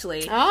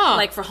 actually,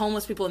 like for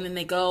homeless people. And then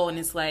they go, and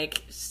it's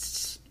like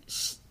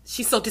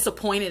she's so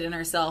disappointed in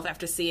herself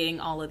after seeing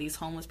all of these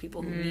homeless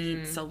people who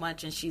need so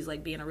much, and she's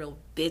like being a real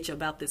bitch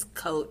about this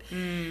coat.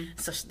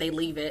 So they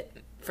leave it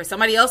for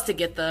somebody else to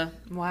get the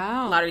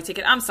lottery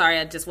ticket. I'm sorry,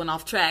 I just went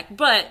off track,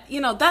 but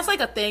that's like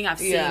a thing I've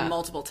seen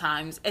multiple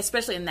times,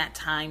 especially in that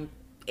time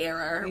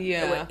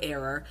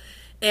era.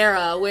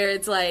 Era where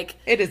it's like,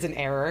 it is an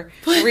error,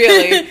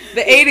 really.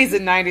 The 80s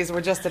and 90s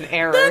were just an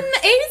error. The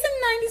 80s and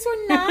 90s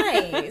were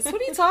nice. What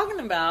are you talking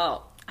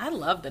about? I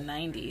love the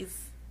 90s.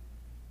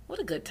 What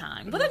a good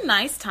time. What a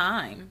nice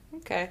time.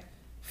 Okay.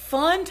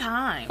 Fun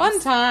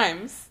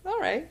times. All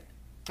right.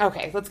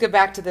 Okay, let's get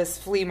back to this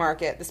flea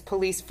market, this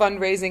police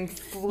fundraising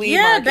flea market.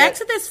 Yeah, back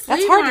to this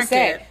flea market. That's hard to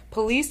say.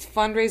 Police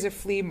fundraiser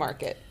flea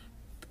market.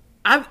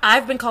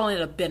 I've been calling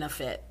it a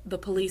benefit. The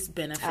police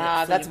benefit.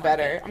 That's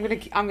better. I'm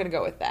gonna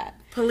go with that.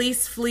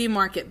 Police flea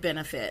market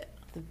benefit.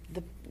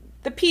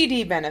 The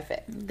PD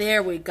benefit.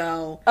 There we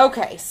go.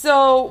 Okay,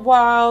 so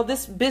while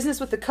this business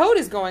with the coat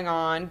is going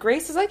on,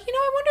 Grace is like,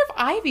 I wonder if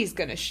Ivy's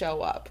gonna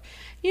show up.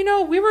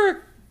 We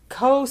were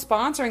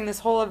co-sponsoring this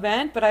whole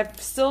event, but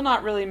I've still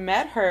not really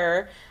met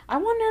her. I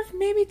wonder if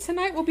maybe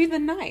tonight will be the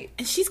night.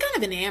 And she's kind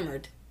of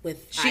enamored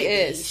with She Ivy.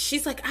 is.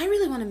 She's like, I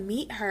really want to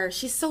meet her.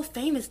 She's so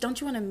famous. Don't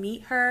you want to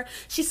meet her?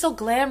 She's so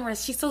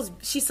glamorous.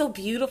 She's so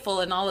beautiful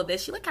and all of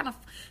this.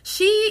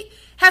 She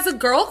has a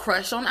girl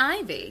crush on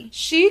Ivy.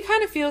 She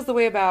kind of feels the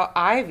way about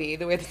Ivy,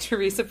 the way that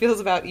Teresa feels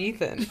about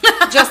Ethan.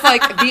 Just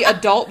like the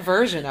adult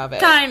version of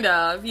it. Kind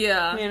of,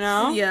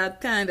 yeah. Yeah,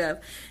 kind of.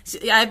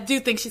 I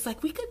do think she's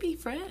like, we could be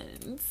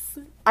friends.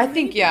 I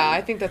think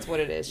that's what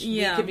it is.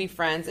 We could be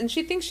friends. And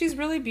she thinks she's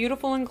really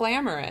beautiful and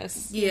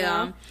glamorous.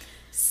 Yeah.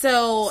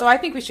 So I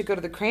think we should go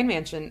to the Crane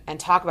Mansion and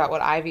talk about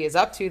what Ivy is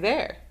up to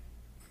there.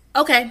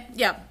 Okay,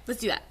 yeah,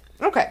 let's do that.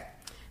 Okay.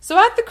 So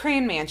at the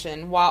Crane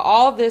Mansion, while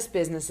all this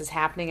business is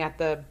happening at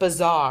the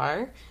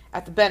bazaar,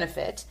 at the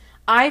benefit,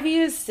 Ivy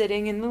is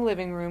sitting in the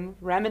living room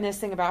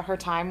reminiscing about her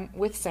time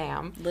with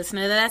Sam.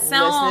 Listening to that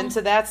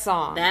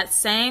song. That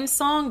same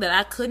song that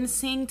I couldn't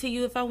sing to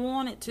you if I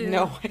wanted to.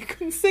 No, I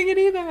couldn't sing it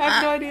either. I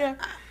have no idea.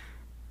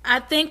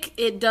 I think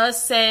it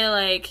does say,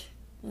 like,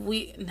 I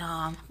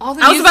was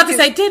music about to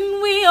say,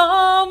 didn't we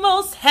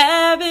almost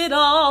have it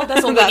all?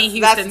 That's a Whitney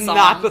Houston song.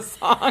 That's not the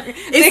song.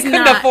 They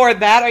couldn't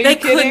afford that. Are you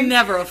kidding? They could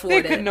never afford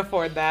it. They couldn't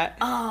afford that.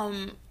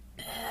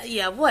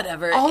 Yeah,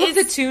 whatever. All of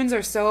the tunes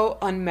are so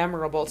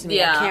unmemorable to me.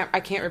 Yeah. I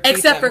can't repeat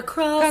Except them. for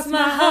Cross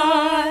My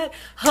Heart,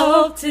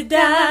 Hope to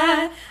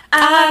Die,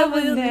 I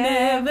will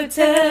never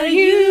tell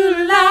you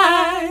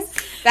lies.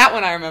 That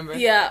one I remember.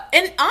 Yeah,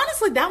 and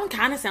honestly, that one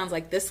kind of sounds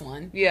like this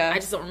one. Yeah. I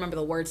just don't remember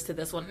the words to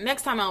this one.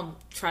 Next time I'll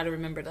try to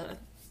remember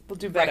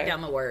to write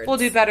down the words. We'll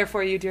do better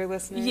for you, dear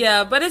listeners.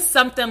 Yeah, but it's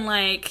something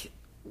like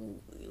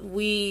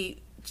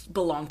we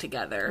belong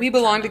together. We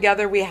belong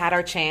together. We had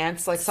our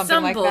chance. Like something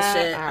Some like bullshit.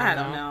 that.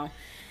 I don't know.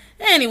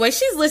 Anyway,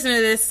 she's listening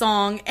to this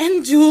song,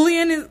 and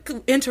Julian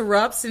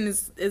interrupts and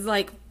is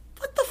like,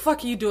 what the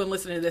fuck are you doing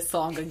listening to this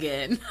song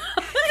again?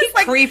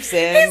 He creeps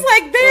in. He's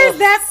like, there's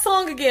that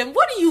song again.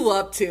 What are you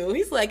up to?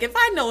 He's like, if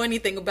I know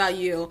anything about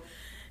you,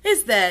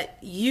 it's that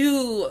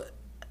you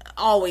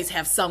always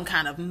have some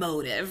kind of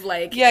motive.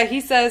 Like, yeah, he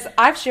says,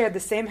 I've shared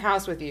the same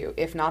house with you,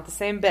 if not the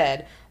same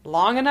bed,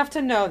 long enough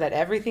to know that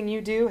everything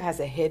you do has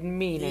a hidden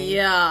meaning.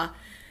 Yeah.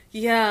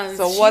 Yeah.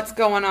 So what's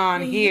going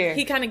on here?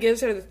 He kind of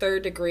gives her the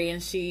third degree,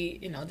 and she,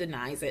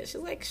 denies it.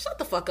 She's like, shut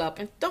the fuck up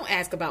and don't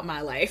ask about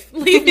my life.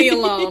 Leave me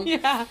alone.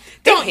 Yeah.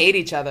 They hate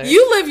each other.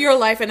 You live your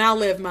life and I'll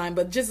live mine,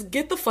 but just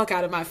get the fuck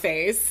out of my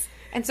face.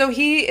 And so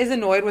he is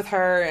annoyed with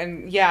her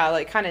and,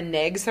 kind of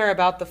negs her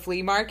about the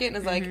flea market and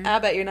is like, I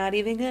bet you're not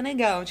even going to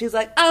go. And she's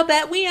like, I'll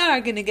bet we are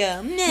going to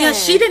go. Nah. Yeah,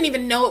 she didn't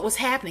even know it was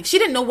happening. She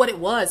didn't know what it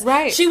was.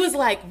 Right. She was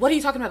like, what are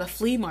you talking about, the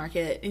flea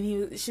market?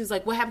 And she was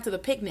like, what happened to the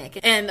picnic?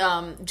 And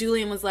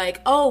Julian was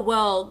like, oh,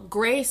 well,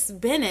 Grace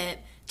Bennett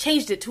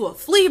changed it to a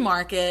flea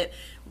market.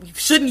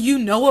 Shouldn't you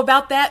know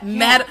about that,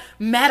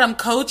 Madam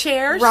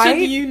Co-Chair? Right?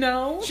 Shouldn't you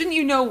know? Shouldn't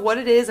you know what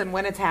it is and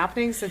when it's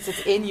happening since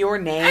it's in your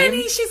name?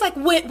 And she's like,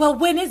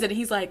 when is it? And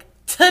he's like,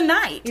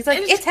 tonight. He's like,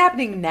 it's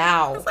happening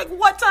now. It's like,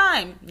 what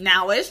time?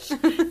 Nowish.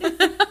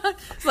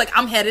 It's like,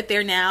 I'm headed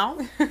there now.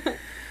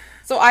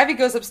 So Ivy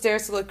goes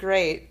upstairs to look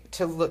great,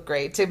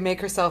 to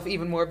make herself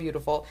even more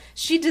beautiful.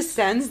 She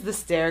descends the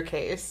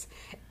staircase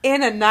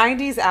in a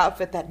 90s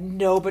outfit that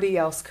nobody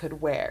else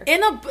could wear.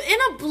 In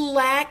a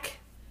black,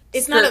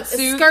 it's skirt not a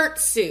suit. skirt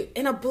suit.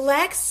 In a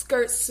black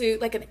skirt suit,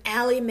 like an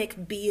Ally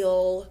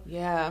McBeal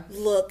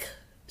look.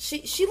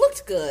 She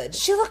looked good.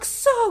 She looked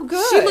so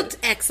good. She looked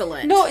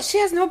excellent. No, she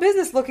has no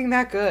business looking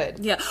that good.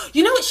 Yeah.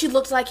 You know what she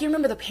looked like? You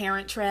remember The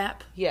Parent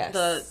Trap? Yes.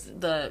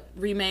 The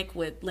remake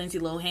with Lindsay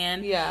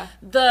Lohan? Yeah.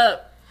 The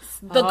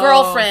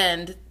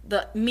girlfriend,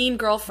 the mean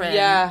girlfriend.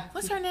 Yeah.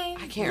 What's her name?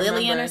 I can't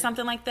Lillian remember. or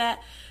something like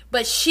that.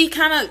 But she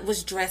kind of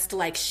was dressed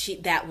like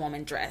that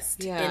woman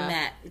dressed. Yeah. In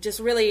that. Just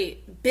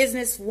really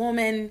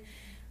businesswoman,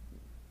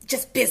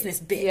 just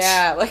business bitch.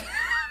 Yeah, like...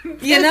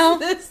 You know?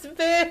 This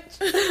bitch.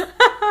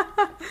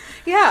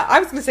 Yeah, I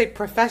was going to say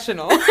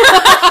professional.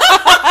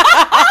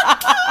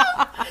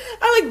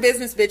 I like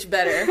business bitch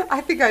better.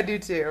 I think I do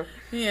too.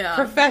 Yeah.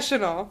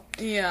 Professional.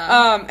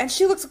 Yeah. And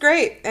she looks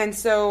great. And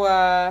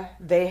so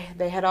they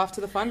head off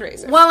to the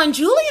fundraiser. Well, and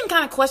Julian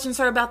kind of questions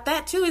her about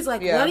that too. He's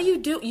like, Yeah. what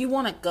do? You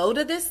want to go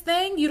to this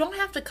thing? You don't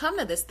have to come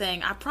to this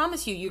thing. I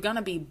promise you, you're going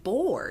to be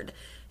bored.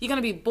 You're going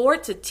to be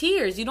bored to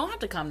tears. You don't have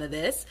to come to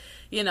this.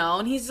 You know,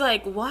 and he's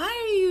like, why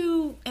are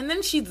you... And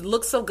then she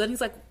looks so good. He's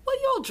like, what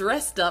are you all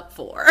dressed up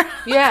for?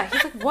 Yeah,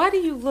 he's like, why do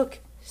you look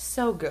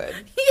so good?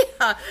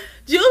 Yeah.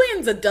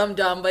 Julian's a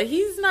dum-dum, but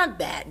he's not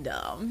that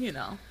dumb, you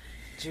know.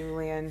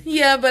 Julian.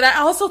 Yeah, but I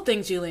also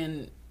think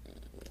Julian,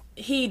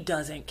 he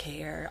doesn't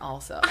care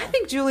also. I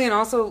think Julian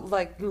also,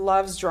 like,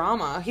 loves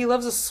drama. He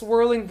loves a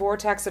swirling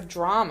vortex of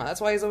drama.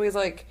 That's why he's always,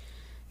 like...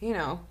 You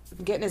know,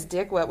 getting his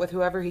dick wet with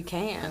whoever he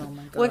can. Oh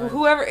my God. Like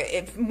whoever,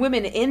 if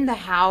women in the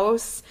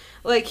house.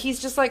 Like he's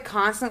just like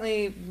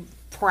constantly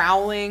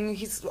prowling.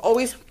 He's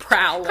always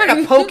Prowling. kind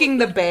of poking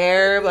the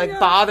bear, like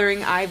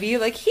bothering Ivy.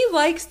 Like he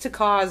likes to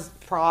cause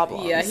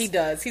problems. Yeah, he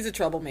does. He's a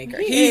troublemaker.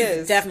 He He's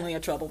is. definitely a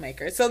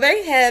troublemaker. So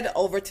they head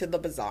over to the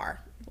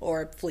bazaar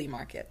or flea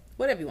market,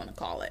 whatever you want to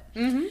call it.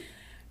 Mm-hmm.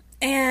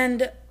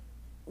 And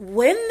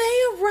when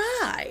they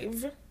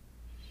arrive...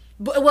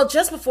 Well,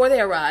 just before they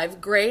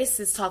arrive, Grace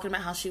is talking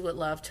about how she would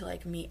love to,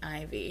 like, meet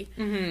Ivy.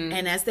 Mm-hmm.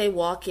 And as they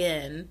walk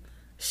in,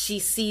 she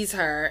sees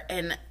her,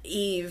 and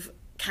Eve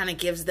kind of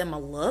gives them a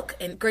look.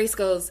 And Grace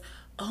goes,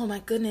 oh, my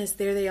goodness,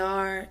 there they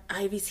are.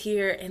 Ivy's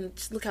here, and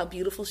look how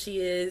beautiful she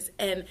is.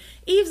 And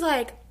Eve's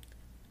like,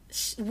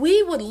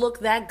 we would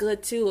look that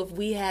good, too, if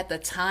we had the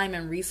time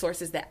and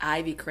resources that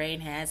Ivy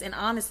Crane has. And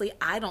honestly,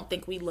 I don't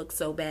think we look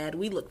so bad.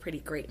 We look pretty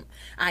great.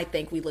 I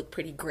think we look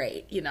pretty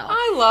great, you know.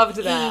 I loved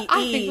that.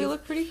 I think we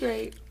look pretty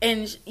great.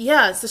 And,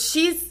 yeah, so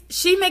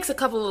she makes a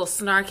couple little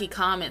snarky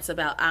comments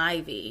about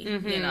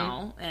Ivy, you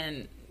know.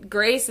 And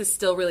Grace is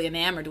still really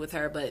enamored with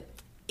her, but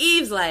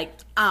Eve's like,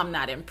 I'm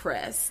not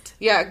impressed.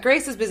 Yeah,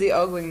 Grace is busy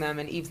ogling them,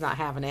 and Eve's not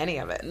having any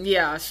of it.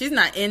 Yeah, she's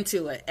not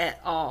into it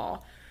at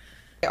all.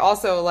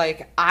 Also,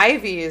 like,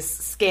 Ivy is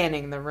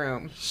scanning the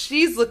room.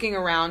 She's looking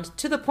around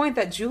to the point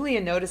that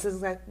Julian notices,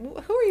 like,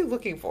 who are you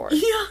looking for?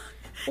 Yeah.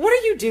 What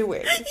are you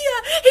doing? Yeah,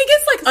 he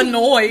gets, like,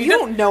 annoyed. You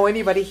don't know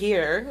anybody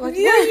here. Like,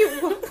 Yeah.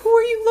 who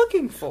are you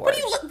looking for?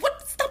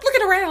 Stop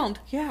looking around.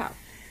 Yeah.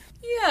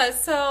 Yeah,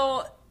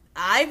 so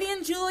Ivy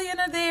and Julian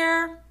are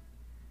there.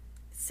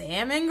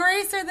 Sam and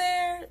Grace are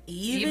there.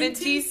 Eve and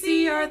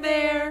TC are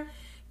there.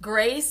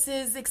 Grace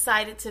is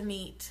excited to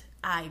meet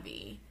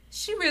Ivy.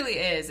 She really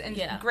is, and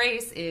Yeah.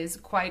 Grace is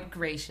quite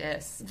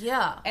gracious.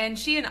 Yeah. And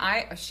she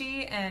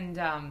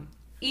and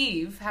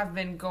Eve have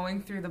been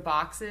going through the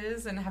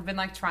boxes and have been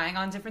like trying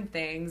on different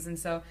things, and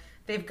so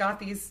they've got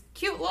these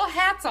cute little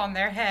hats on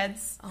their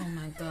heads. Oh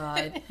my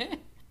God.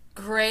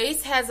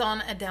 Grace has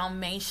on a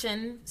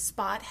Dalmatian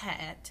spot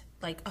hat,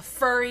 like a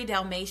furry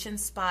Dalmatian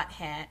spot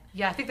hat.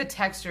 Yeah, I think the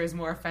texture is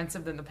more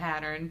offensive than the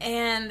pattern.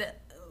 And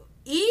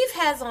Eve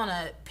has on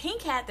a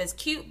pink hat that's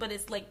cute, but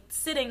it's like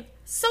sitting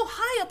so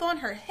high up on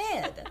her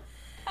head.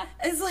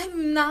 It's like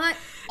not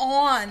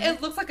on.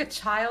 It looks like a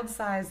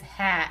child-sized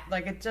hat.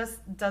 Like it just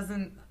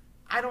doesn't.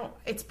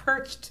 It's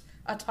perched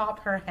atop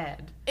her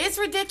head. It's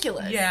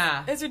ridiculous.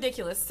 Yeah. It's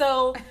ridiculous.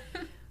 So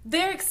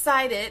they're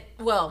excited.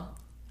 Well,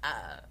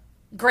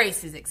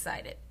 Grace is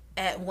excited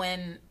at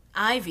when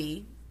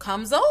Ivy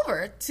comes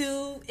over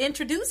to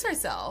introduce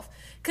herself.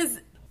 Because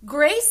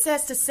Grace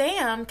says to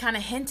Sam, kind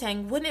of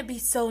hinting, wouldn't it be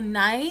so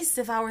nice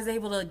if I was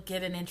able to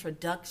get an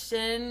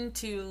introduction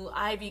to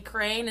Ivy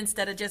Crane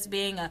instead of just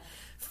being a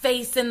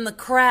face in the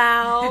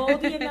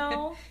crowd, you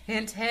know?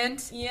 Hint,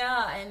 hint.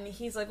 Yeah, and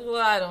he's like, well,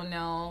 I don't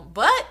know.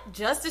 But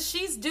just as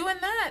she's doing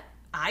that,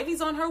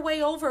 Ivy's on her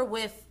way over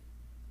with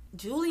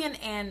Julian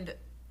and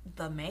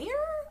the mayor?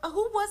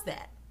 Who was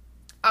that?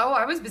 Oh,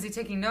 I was busy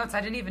taking notes.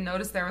 I didn't even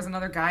notice there was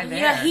another guy there.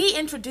 Yeah, he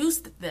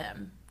introduced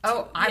them.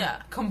 Oh,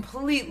 I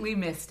completely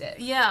missed it.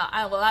 Yeah,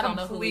 I don't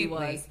know who he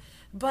was.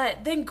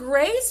 But then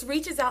Grace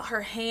reaches out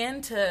her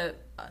hand to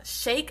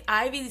shake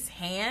Ivy's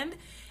hand,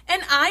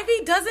 and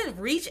Ivy doesn't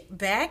reach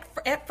back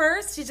at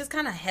first. She just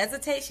kind of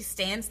hesitates. She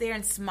stands there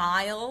and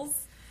smiles.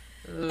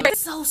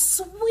 It's so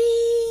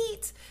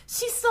sweet.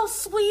 She's so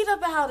sweet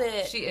about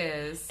it. She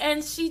is.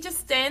 And she just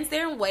stands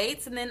there and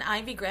waits, and then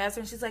Ivy grabs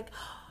her and she's like,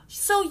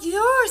 so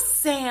you're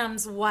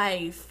Sam's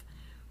wife.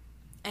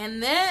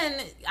 And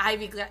then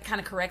Ivy kind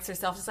of corrects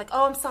herself. She's like,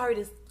 oh, I'm sorry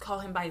to call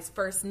him by his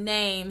first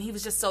name. He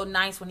was just so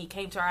nice when he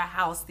came to our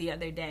house the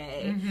other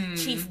day. Mm-hmm.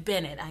 Chief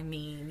Bennett, I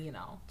mean, you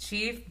know.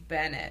 Chief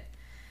Bennett.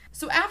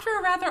 So after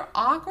a rather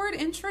awkward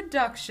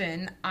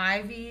introduction,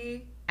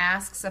 Ivy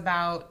asks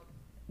about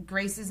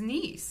Grace's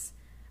niece.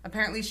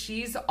 Apparently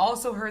she's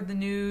also heard the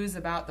news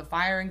about the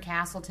fire in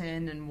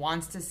Castleton and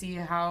wants to see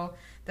how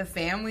the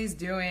family's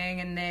doing,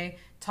 and they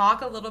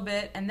talk a little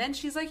bit, and then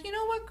she's like, you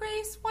know what,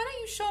 Grace, why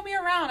don't you show me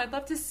around? I'd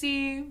love to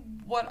see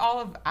what all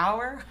of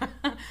our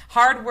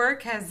hard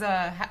work has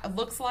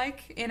looks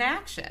like in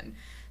action.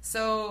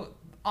 So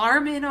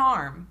arm in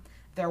arm,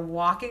 they're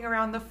walking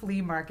around the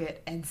flea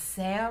market, and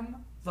Sam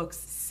looks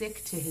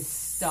sick to his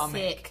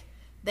stomach. Sick.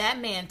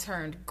 That man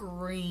turned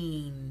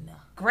green.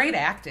 Great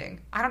acting.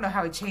 I don't know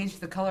how he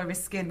changed the color of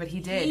his skin, but he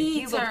did.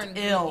 He looked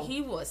ill.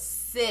 He was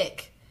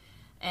sick.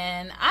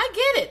 And I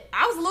get it.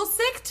 I was a little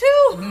sick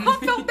too. I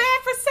felt bad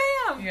for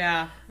Sam.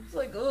 Yeah. I was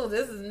like, oh,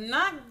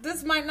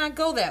 this might not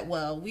go that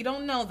well. We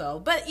don't know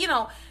though. But, you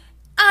know,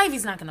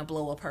 Ivy's not going to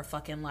blow up her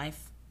fucking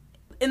life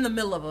in the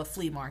middle of a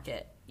flea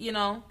market, you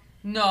know?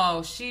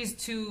 No, she's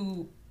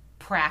too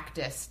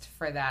practiced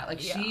for that. Like,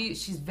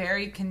 she's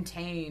very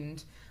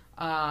contained.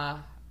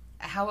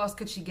 How else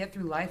could she get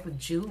through life with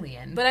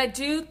Julian? But I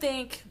do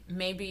think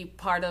maybe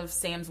part of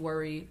Sam's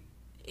worry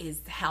is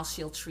how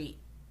she'll treat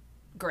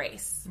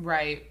Grace.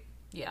 Right.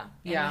 Yeah.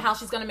 And how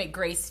she's going to make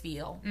Grace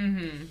feel.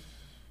 Mm-hmm.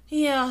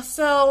 Yeah,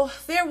 so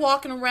they're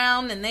walking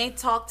around and they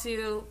stop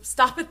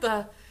at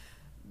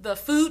the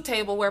food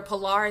table where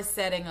Pilar is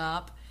setting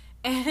up.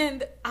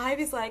 And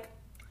Ivy's like,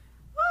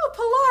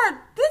 oh,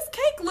 Pilar, this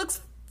cake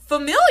looks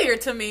familiar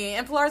to me.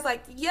 And Pilar's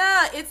like,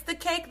 yeah, it's the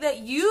cake that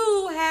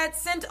you had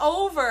sent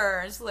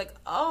over. And she's like,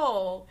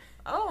 oh,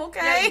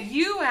 okay. Yeah,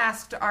 you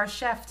asked our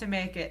chef to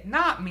make it,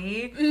 not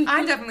me. Mm-hmm.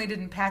 I definitely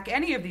didn't pack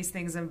any of these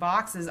things in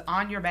boxes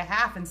on your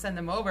behalf and send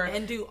them over.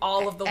 And do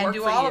all of the work and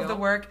do all of the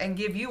work and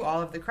give you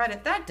all of the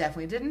credit. That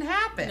definitely didn't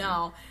happen.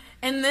 No.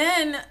 And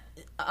then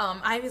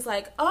Ivy's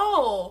like,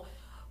 oh,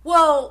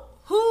 well,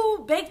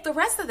 who baked the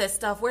rest of this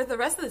stuff? Where'd the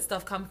rest of this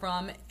stuff come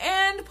from?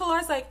 And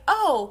Pilar's like,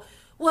 oh,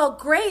 well,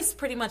 Grace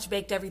pretty much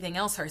baked everything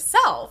else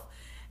herself.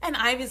 And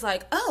Ivy's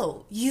like,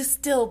 oh, you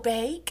still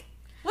bake?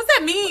 What's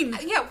that mean?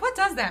 Yeah, what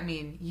does that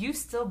mean? You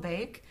still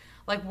bake?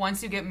 Like,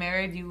 once you get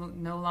married, you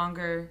no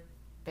longer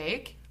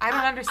bake? I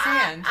don't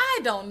understand. I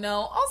don't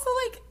know. Also,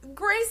 like,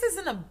 Grace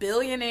isn't a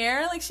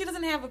billionaire. Like, she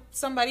doesn't have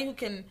somebody who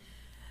can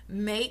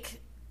make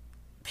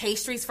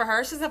pastries for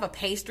her. She doesn't have a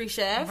pastry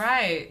chef.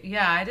 Right.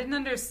 Yeah, I didn't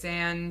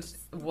understand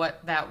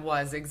what that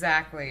was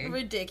exactly.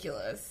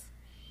 Ridiculous.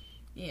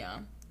 Yeah.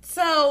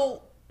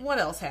 So, what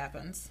else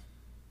happens?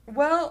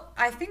 Well,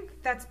 I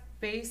think that's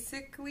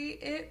basically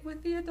it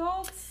with the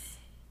adults.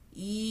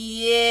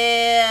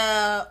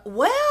 Yeah.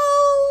 Well,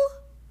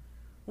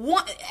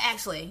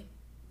 actually,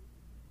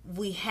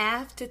 we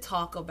have to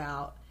talk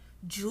about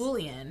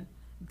Julian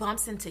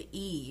bumps into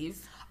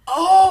Eve.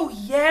 Oh,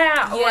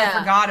 yeah. Oh, I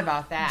forgot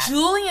about that.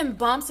 Julian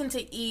bumps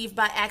into Eve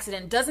by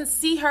accident. Doesn't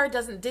see her,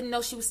 didn't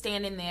know she was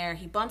standing there.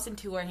 He bumps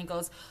into her and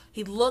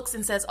he looks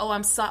and says, oh,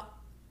 I'm sorry.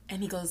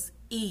 And he goes,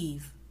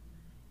 Eve.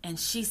 And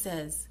she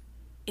says,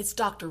 it's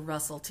Dr.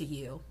 Russell to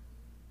you.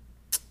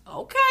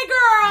 Okay,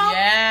 girl.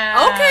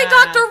 Yeah. Okay,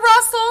 Dr.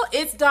 Russell.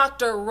 It's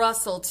Dr.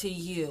 Russell to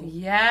you.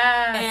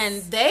 Yes.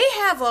 And they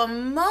have a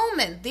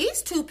moment.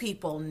 These two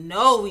people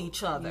know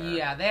each other.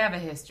 Yeah, they have a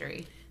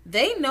history.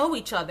 They know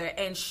each other.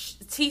 And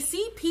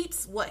TC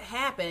peeps what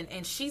happened,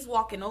 and she's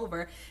walking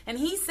over. And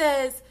he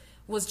says,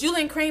 was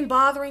Julian Crane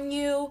bothering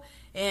you?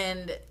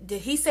 And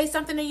did he say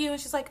something to you?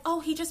 And she's like, oh,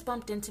 he just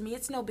bumped into me.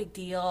 It's no big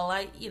deal.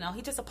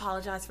 He just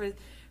apologized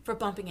for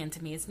bumping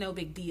into me. It's no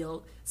big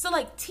deal. So,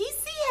 like,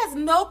 TC has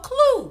no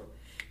clue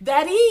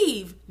that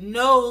Eve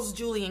knows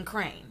Julian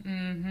Crane.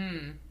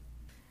 Mm-hmm.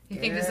 You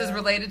think this is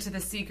related to the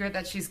secret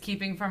that she's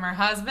keeping from her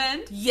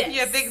husband? Yes.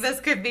 You think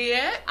this could be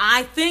it?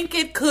 I think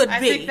it could be. I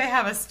think they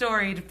have a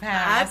storied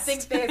past. I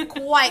think they're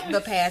quite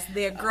the past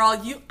there, girl.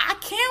 I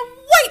can't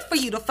wait for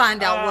you to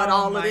find out what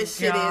all of this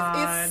shit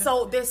is.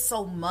 There's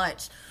so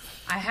much.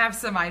 I have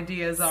some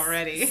ideas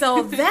already.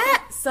 So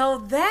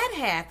that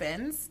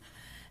happens.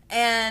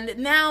 And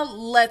now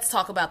let's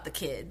talk about the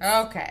kids.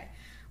 Okay.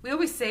 We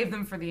always save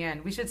them for the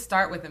end. We should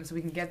start with them so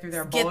we can get through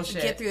their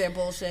bullshit. Get through their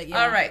bullshit,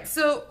 yeah. All right.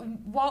 So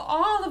while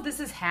all of this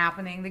is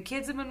happening, the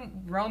kids have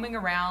been roaming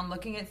around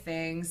looking at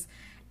things.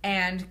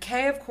 And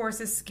Kay, of course,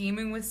 is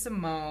scheming with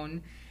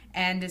Simone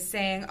and is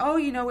saying, oh,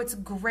 it's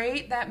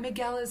great that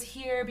Miguel is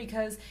here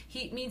because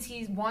it means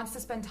he wants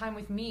to spend time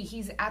with me.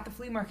 He's at the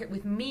flea market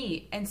with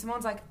me. And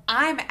Simone's like,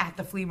 I'm at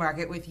the flea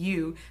market with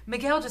you.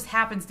 Miguel just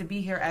happens to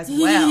be here as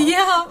well.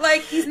 Yeah.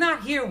 Like, he's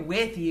not here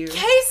with you.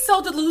 Kay's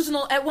so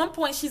delusional. At one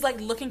point, she's, like,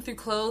 looking through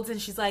clothes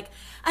and she's like,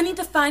 I need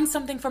to find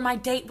something for my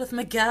date with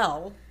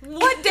Miguel.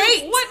 What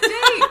date? What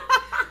date?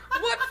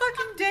 What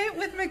fucking date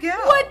with Miguel?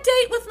 What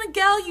date with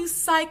Miguel, you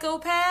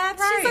psychopath?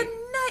 Right. She's a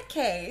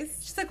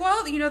nutcase. She's like,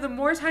 well, the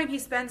more time he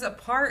spends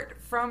apart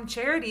from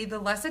Charity, the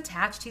less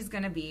attached he's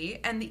going to be,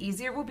 and the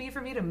easier it will be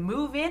for me to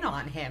move in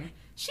on him.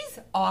 She's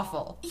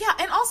awful. Yeah,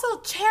 and also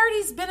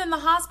Charity's been in the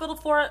hospital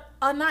for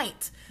a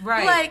night.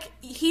 Right. Like,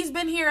 he's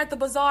been here at the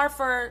bazaar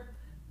for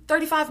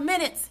 35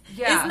 minutes.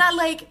 Yeah. It's not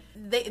like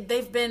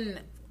they've been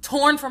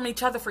torn from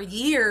each other for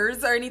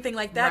years or anything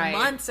like that, Right.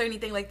 months or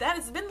anything like that.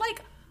 It's been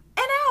like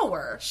an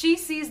hour. She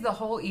sees the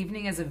whole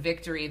evening as a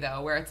victory,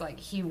 though, where it's like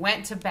he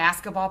went to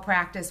basketball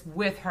practice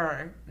with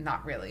her.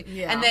 Not really.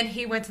 Yeah. And then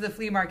he went to the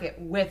flea market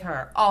with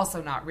her.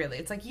 Also not really.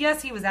 It's like,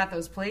 yes, he was at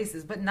those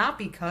places, but not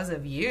because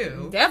of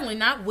you. Definitely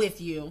not with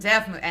you.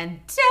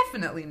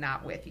 Definitely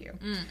not with you.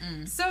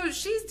 Mm-mm. So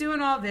she's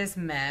doing all this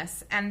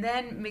mess, and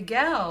then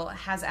Miguel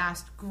has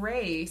asked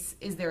Grace,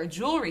 is there a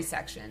jewelry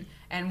section?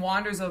 And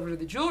wanders over to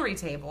the jewelry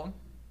table,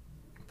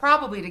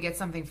 probably to get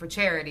something for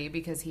Charity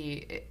because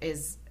he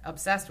is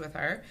obsessed with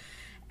her.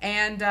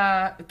 And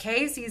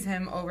Kay sees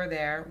him over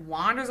there,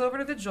 wanders over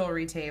to the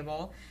jewelry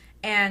table,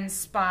 and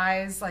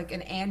spies like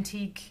an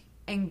antique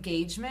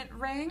engagement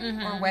ring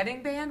or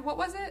wedding band. What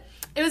was it?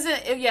 It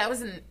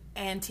was an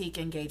antique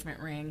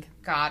engagement ring.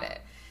 Got it.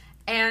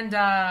 And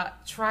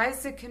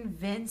tries to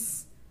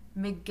convince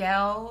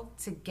Miguel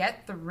to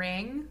get the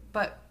ring,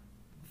 but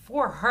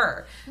for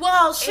her.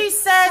 Well, she It's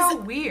says so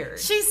weird.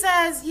 She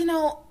says,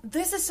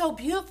 this is so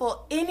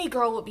beautiful. Any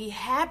girl would be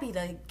happy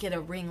to get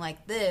a ring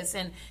like this.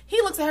 And he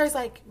looks at her, he's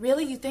like,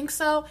 really? You think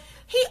so?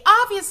 He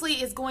obviously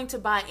is going to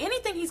buy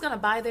anything he's going to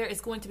buy there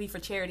is going to be for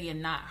Charity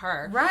and not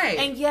her. Right.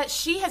 And yet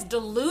she has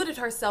deluded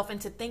herself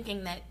into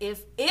thinking that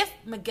if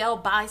Miguel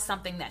buys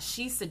something that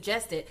she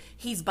suggested,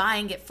 he's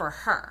buying it for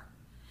her.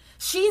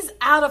 She's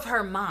out of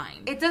her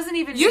mind. It doesn't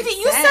even You're make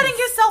sense. setting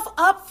yourself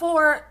up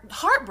for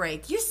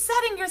heartbreak. She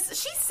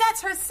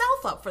sets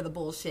herself up for the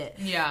bullshit.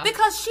 Yeah.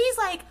 Because she's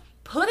like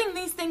putting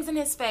these things in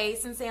his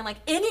face and saying like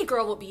any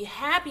girl would be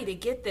happy to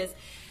get this.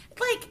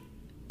 Like,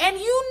 and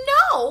you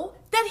know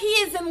that he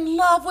is in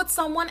love with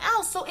someone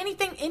else. So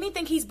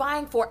anything he's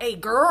buying for a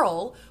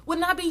girl would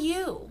not be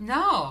you.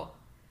 No.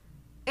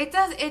 It's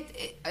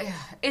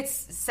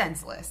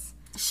senseless.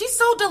 She's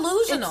so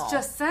delusional. It's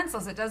just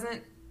senseless. It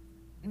doesn't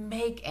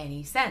make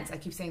any sense. I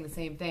keep saying the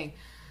same thing.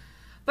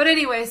 But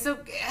anyway, so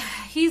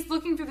he's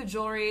looking through the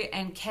jewelry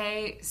and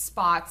Kay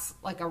spots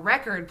like a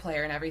record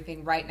player and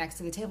everything right next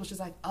to the table. She's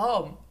like,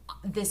 oh,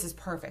 this is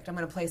perfect. I'm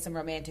going to play some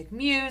romantic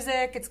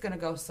music. It's going to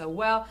go so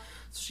well.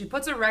 So she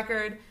puts a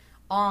record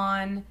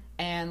on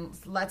and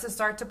lets it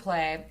start to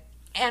play.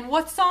 And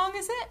what song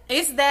is it?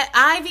 It's that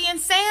Ivy and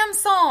Sam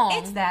song.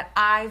 It's that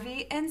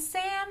Ivy and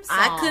Sam song.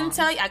 I couldn't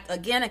tell you.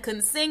 I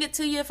couldn't sing it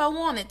to you if I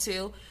wanted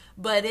to.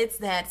 But it's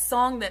that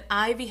song that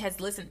Ivy has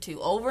listened to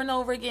over and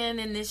over again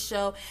in this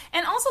show.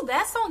 And also,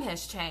 that song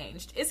has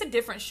changed. It's a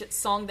different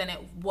song than it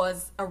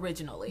was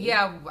originally.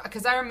 Yeah,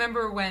 because I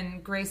remember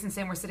when Grace and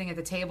Sam were sitting at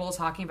the table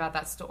talking about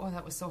that story. Oh,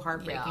 that was so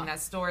heartbreaking. Yeah. That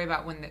story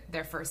about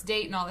their first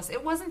date and all this.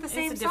 It wasn't the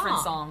same song. It's a different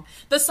song.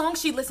 The song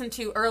she listened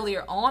to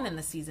earlier on in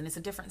the season is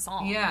a different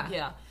song. Yeah.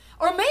 Yeah.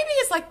 Or maybe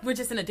it's like we're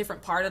just in a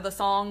different part of the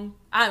song.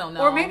 I don't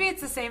know. Or maybe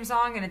it's the same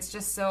song and it's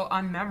just so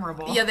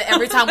unmemorable. Yeah, that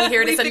every time we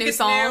hear it, it's a think new it's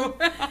song.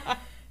 new.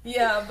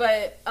 Yeah,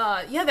 but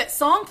that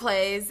song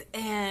plays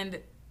and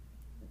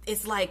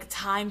it's like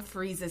time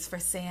freezes for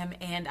Sam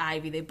and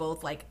Ivy. They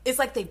both it's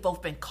like they've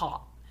both been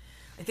caught.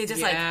 Like they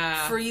just like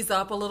freeze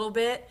up a little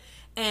bit.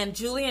 And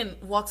Julian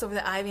walks over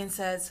to Ivy and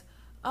says,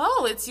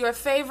 "Oh, it's your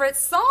favorite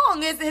song.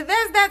 There's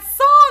that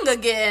song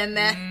again."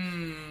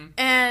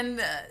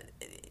 And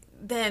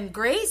then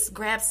Grace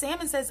grabs Sam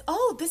and says,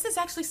 "Oh, this is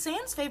actually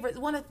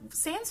one of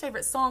Sam's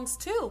favorite songs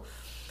too."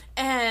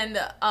 And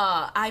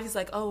Ivy's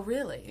like, "Oh,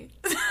 really?"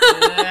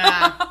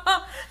 Yeah.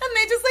 And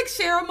they just like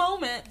share a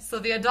moment. So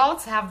the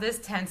adults have this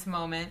tense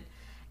moment,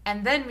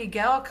 and then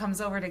Miguel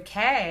comes over to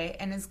Kay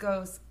and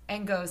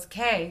goes,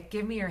 "Kay,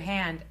 give me your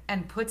hand,"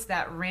 and puts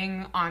that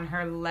ring on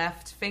her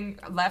left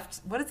finger.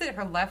 What is it?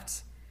 Her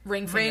left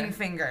Ring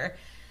finger.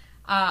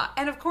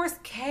 And of course,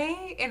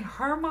 Kay, in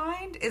her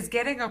mind, is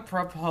getting a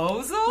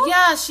proposal.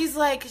 Yeah, she's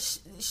like,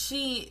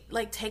 she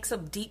like takes a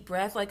deep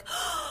breath, like,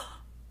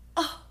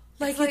 oh.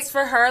 Like it's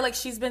for her, like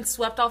she's been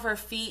swept off her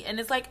feet. And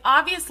it's like,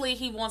 obviously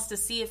he wants to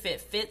see if it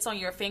fits on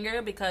your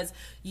finger because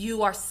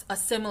you are a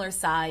similar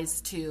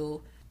size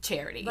to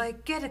Charity.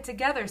 Like, get it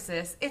together,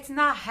 sis. It's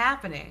not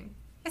happening.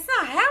 It's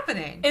not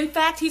happening. In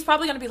fact, he's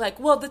probably going to be like,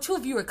 well, the two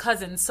of you are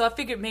cousins, so I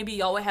figured maybe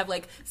y'all would have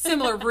like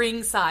similar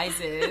ring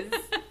sizes.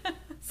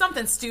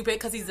 Something stupid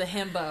because he's a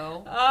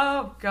himbo.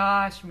 Oh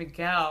gosh,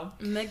 Miguel.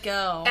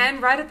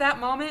 And right at that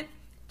moment,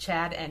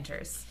 Chad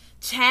enters.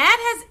 Chad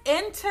has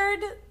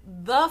entered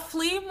the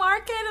flea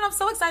market, and I'm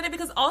so excited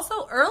because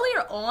also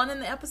earlier on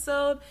in the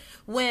episode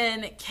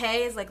when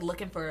Kay is like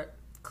looking for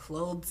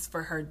clothes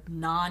for her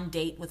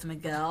non-date with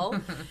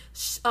Miguel,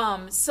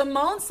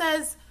 Simone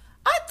says,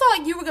 I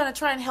thought you were going to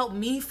try and help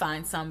me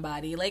find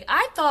somebody. Like,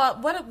 I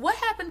thought, what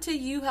happened to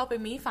you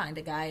helping me find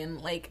a guy?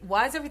 And, like,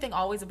 why is everything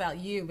always about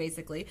you,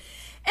 basically?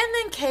 And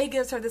then Kay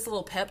gives her this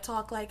little pep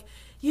talk, like,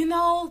 you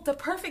know, the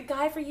perfect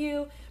guy for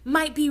you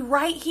might be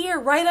right here,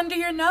 right under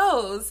your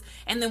nose.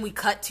 And then we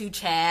cut to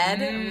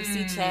Chad, and we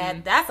see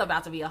Chad. That's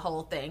about to be a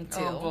whole thing,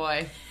 too. Oh,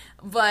 boy.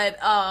 But,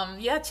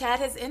 yeah, Chad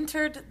has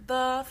entered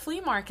the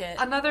flea market.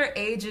 Another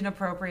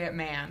age-inappropriate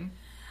man.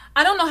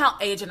 I don't know how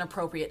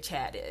age-inappropriate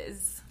Chad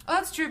is. Oh,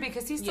 that's true,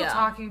 because he's still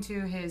talking to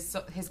his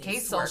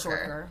caseworker. Social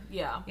worker,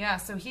 yeah. Yeah,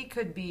 so he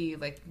could be,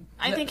 like,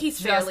 I think he's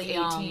just fairly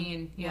 18.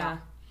 young. Yeah.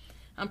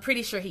 I'm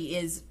pretty sure he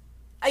is.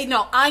 I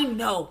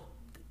know.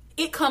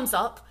 It comes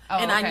up,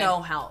 and I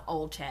know how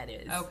old Chad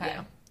is. Okay.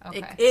 Yeah.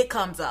 Okay. It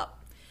comes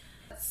up.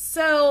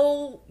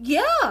 So,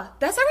 yeah,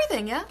 that's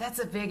everything, yeah? That's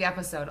a big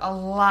episode. A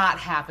lot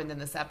happened in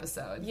this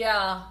episode.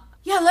 Yeah.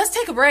 Yeah, let's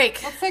take a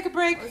break. Let's take a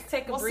break.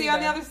 We'll see you on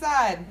the other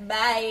side.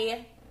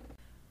 Bye.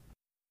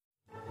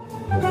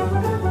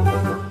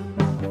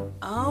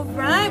 All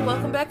right,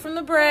 welcome back from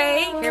the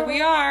break. Here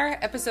we are,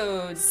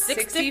 episode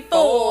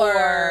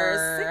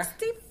 64.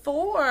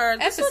 64.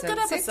 This was a good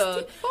episode.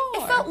 64.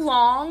 It felt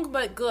long,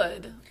 but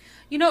good.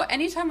 You know,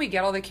 anytime we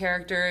get all the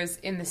characters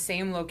in the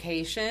same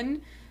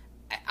location,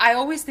 I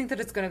always think that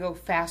it's going to go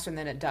faster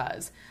than it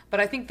does. But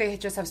I think they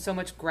just have so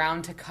much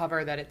ground to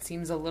cover that it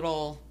seems a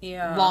little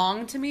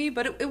long to me.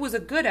 But it was a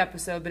good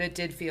episode, but it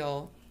did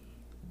feel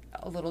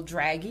a little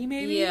draggy,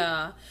 maybe.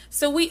 Yeah.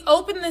 So we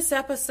open this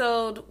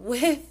episode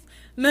with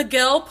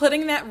Miguel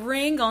putting that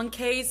ring on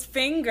Kay's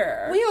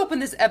finger. We open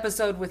this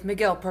episode with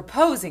Miguel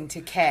proposing to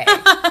Kay.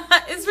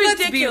 It's ridiculous.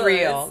 Let's be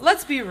real.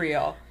 Let's be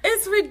real.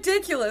 It's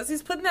ridiculous.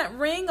 He's putting that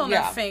ring on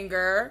her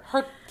finger.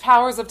 Her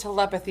powers of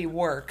telepathy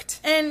worked.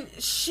 And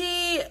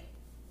she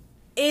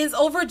is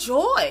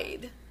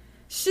overjoyed.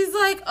 She's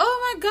like,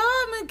 oh my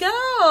God,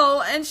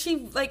 Miguel. And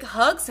she like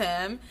hugs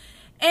him.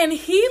 And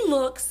he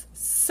looks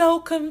so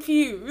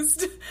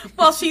confused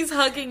while she's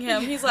hugging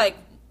him. He's like,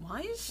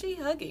 why is she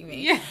hugging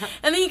me? Yeah.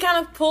 And then he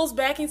kind of pulls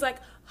back. He's like,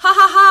 ha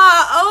ha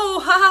ha. Oh,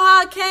 ha ha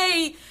ha,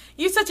 Kay.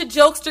 You're such a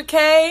jokester,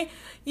 Kay.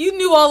 You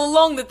knew all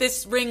along that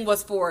this ring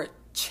was for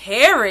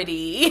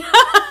charity.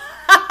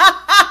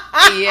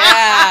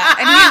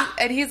 Yeah.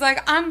 And he's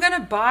like, I'm going to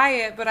buy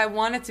it, but I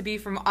want it to be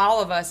from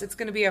all of us. It's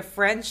going to be a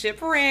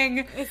friendship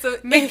ring.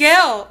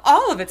 Miguel,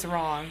 all of it's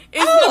wrong.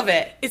 All of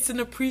it. It's an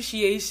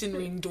appreciation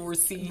ring,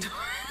 Dorsey.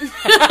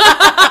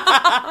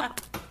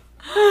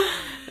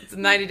 It's a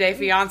 90 Day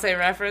Fiancé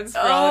reference for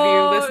all of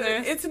you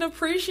listeners. It's an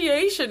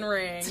appreciation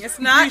ring. It's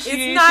not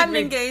an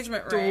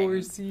engagement ring.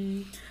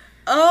 Dorsey.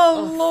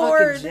 Oh,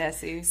 Lord. Fucking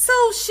Jesse. So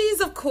she's,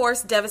 of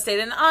course,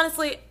 devastated. And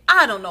honestly,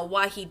 I don't know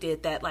why he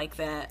did that like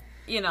that.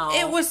 You know.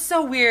 It was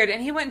so weird.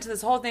 And he went into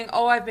this whole thing,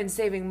 I've been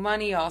saving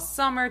money all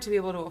summer to be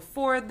able to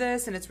afford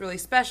this, and it's really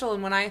special.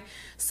 And when I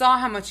saw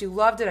how much you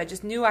loved it, I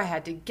just knew I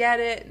had to get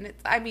it. And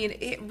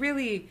it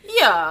really...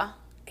 Yeah.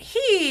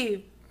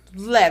 He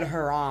led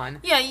her on.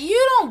 Yeah,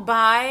 you don't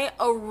buy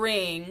a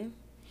ring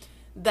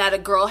that a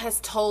girl has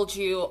told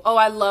you,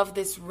 I love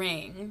this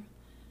ring.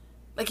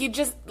 Like, you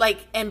just,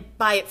 and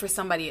buy it for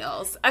somebody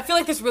else. I feel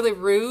like it's really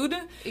rude.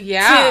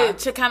 Yeah.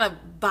 To kind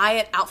of buy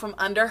it out from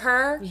under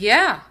her.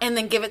 Yeah. And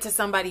then give it to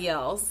somebody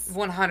else.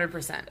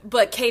 100%.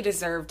 But Kay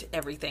deserved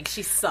everything.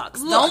 She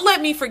sucks. Don't let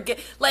me forget.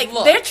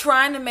 Look. They're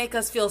trying to make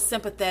us feel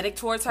sympathetic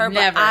towards her,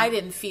 Never. but I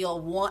didn't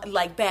feel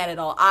bad at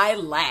all. I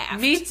laughed.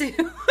 Me too.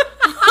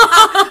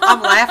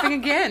 I'm laughing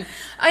again.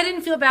 I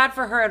didn't feel bad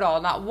for her at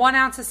all. Not 1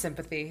 ounce of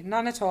sympathy.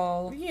 None at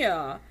all.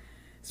 Yeah.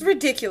 It's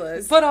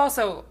ridiculous. But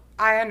also,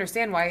 I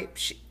understand why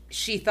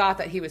she thought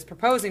that he was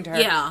proposing to her.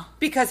 Yeah.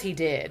 Because he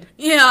did.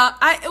 Yeah.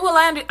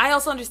 I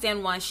also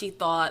understand why she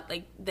thought,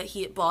 that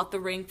he had bought the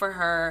ring for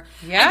her.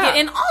 Yeah.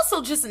 And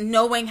also just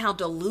knowing how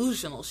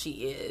delusional she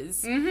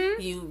is.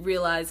 Mm-hmm. You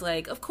realize,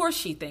 of course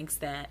she thinks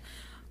that.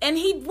 And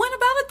he went about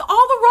it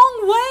all the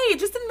wrong way. It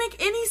just didn't make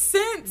any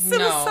sense. It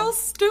was so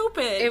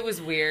stupid. It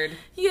was weird.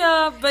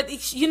 Yeah, but,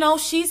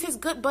 she's his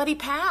good buddy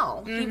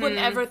pal. Mm-hmm. He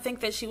wouldn't ever think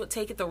that she would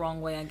take it the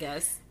wrong way, I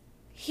guess.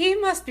 He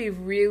must be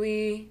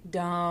really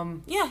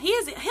dumb. Yeah, he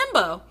is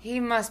himbo. He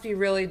must be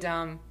really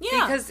dumb.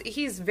 Yeah. Because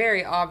he's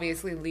very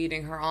obviously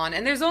leading her on.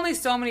 And there's only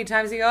so many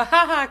times you go,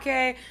 haha,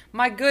 Kay,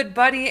 my good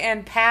buddy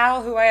and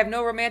pal who I have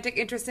no romantic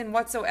interest in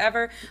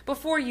whatsoever,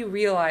 before you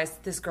realize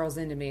this girl's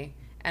into me.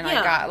 And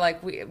I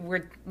got,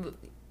 we're,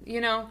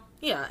 Yeah,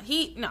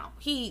 he's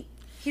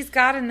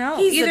got to know.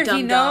 He's Either a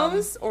he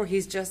knows or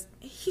he's just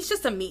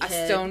a meathead.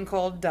 A stone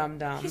cold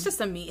dum-dum. He's just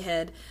a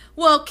meathead.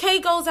 Well, Kay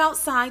goes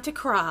outside to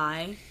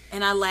cry,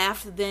 and I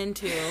laughed then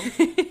too.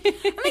 And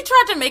they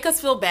tried to make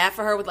us feel bad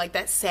for her with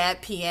that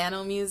sad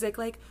piano music,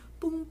 boom,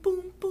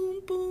 boom,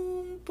 boom,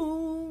 boom,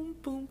 boom,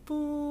 boom,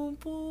 boom,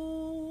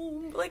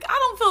 boom. I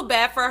don't feel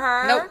bad for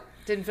her. Nope.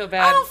 Didn't feel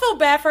bad. I don't feel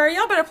bad for her.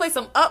 Y'all better play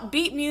some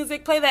upbeat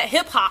music. Play that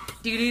hip hop.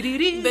 Some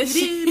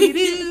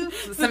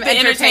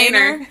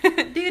entertainer.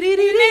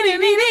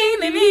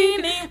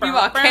 You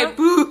are Kay.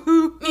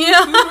 Boo.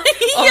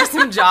 Yeah. Or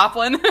some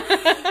Joplin.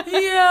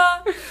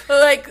 Yeah.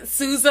 Like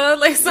Sousa,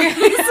 like some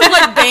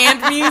like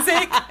band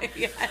music.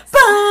 Yes.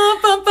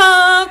 Bum, bum,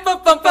 bum, bum,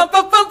 bum, bum,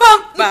 bum, bum,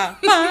 bum.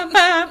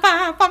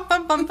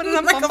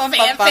 Like a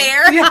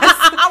fanfare. Yes.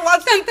 While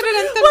she cries.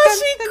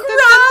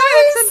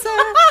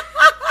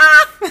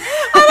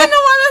 I don't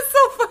know why that's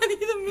so funny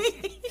to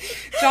me.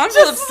 John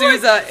Philip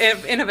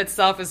Sousa in of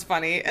itself is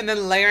funny, and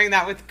then layering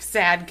that with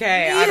Sad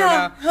K, I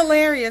don't know.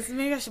 Hilarious.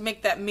 Maybe I should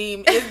make that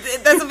meme.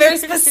 That's a very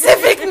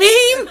specific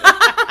meme.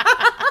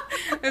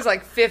 There's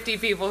like 50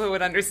 people who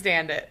would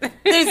understand it.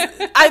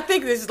 I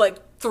think there's like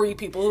 3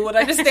 people who would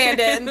understand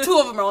it, and 2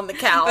 of them are on the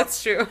couch.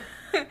 That's true.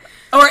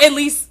 Or at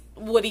least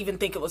would even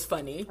think it was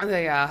funny.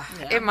 Yeah.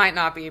 It might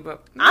not be,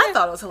 but I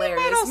thought it was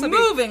hilarious.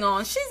 Moving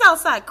on. She's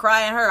outside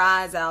crying her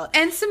eyes out.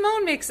 And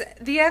Simone makes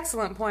the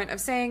excellent point of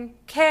saying,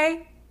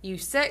 Kay, you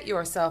set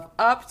yourself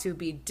up to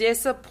be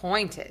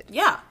disappointed.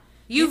 Yeah.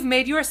 You've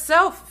made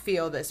yourself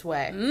feel this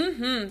way.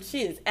 Mm-hmm.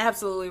 She is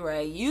absolutely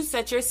right. You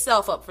set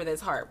yourself up for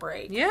this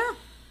heartbreak. Yeah.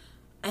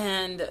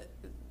 And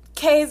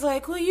Kay's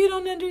like, well, you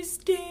don't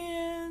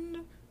understand.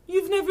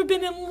 You've never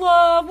been in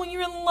love. When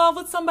you're in love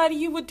with somebody,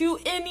 you would do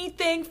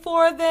anything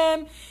for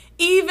them.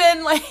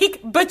 Even,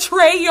 like,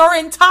 betray your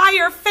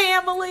entire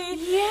family.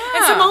 Yeah.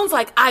 And Simone's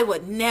like, I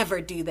would never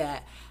do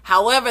that.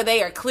 However,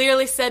 they are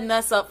clearly setting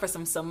us up for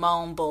some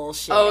Simone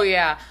bullshit. Oh,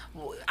 yeah.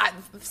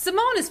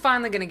 Simone is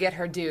finally going to get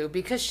her due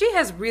because she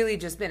has really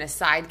just been a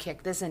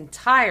sidekick this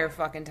entire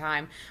fucking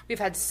time. We've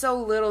had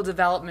so little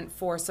development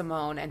for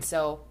Simone, and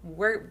so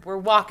we're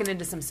walking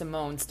into some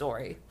Simone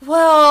story.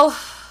 Well,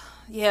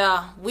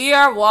 yeah, we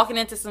are walking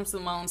into some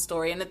Simone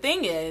story. And the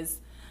thing is,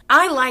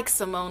 I like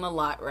Simone a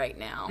lot right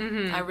now.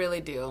 Mm-hmm. I really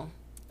do.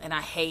 And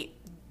I hate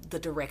the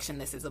direction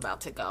this is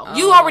about to go. Oh.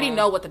 You already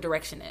know what the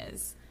direction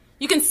is.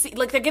 You can see,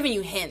 like, they're giving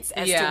you hints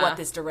as to what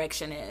this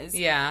direction is.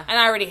 Yeah. And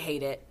I already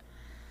hate it.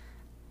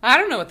 I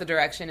don't know what the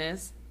direction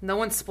is. No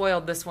one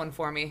spoiled this one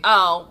for me.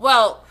 Oh,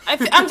 well,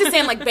 I'm just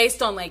saying, like,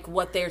 based on, like,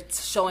 what they're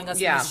showing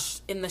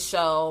us in the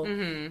show.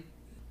 Mm-hmm.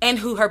 And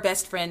who her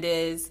best friend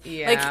is.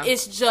 Yeah. Like,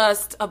 it's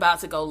just about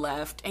to go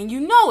left. And you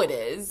know it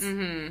is.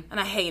 Mm-hmm. And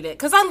I hate it.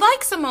 Because I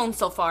like Simone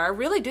so far. I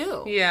really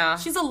do. Yeah.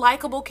 She's a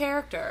likable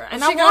character.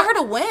 And I want her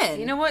to win.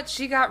 You know what?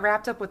 She got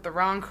wrapped up with the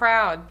wrong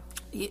crowd.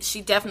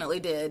 She definitely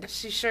did.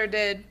 She sure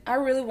did. I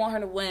really want her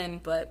to win,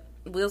 but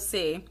we'll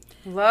see.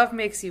 Love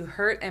makes you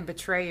hurt and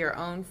betray your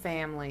own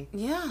family.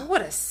 Yeah.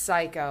 What a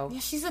psycho. Yeah,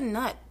 she's a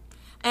nut.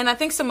 And I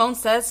think Simone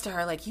says to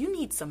her, like, you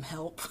need some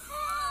help.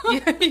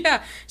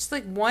 Yeah. She's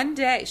like, one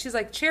day, she's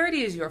like,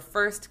 Charity is your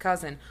first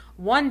cousin.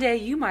 One day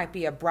you might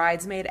be a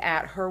bridesmaid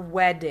at her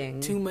wedding.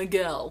 To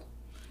Miguel.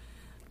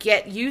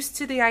 Get used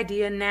to the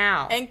idea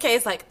now. And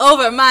Kay's like,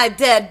 over my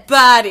dead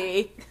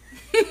body.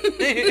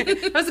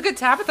 That was a good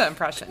Tabitha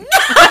impression.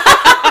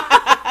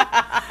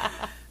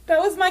 That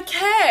was my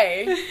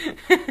K.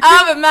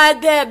 Over my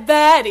dead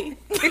body.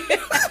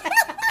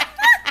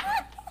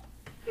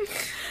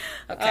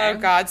 Okay. Oh,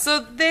 God. So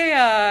they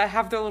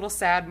have their little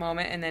sad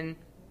moment and then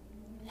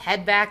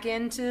head back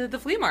into the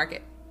flea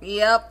market.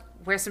 Yep.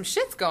 Where some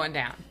shit's going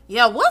down.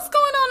 Yeah, what's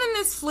going on in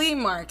this flea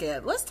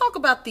market? Let's talk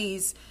about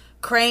these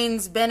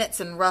Cranes, Bennetts,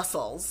 and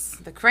Russells.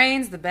 The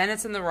Cranes, the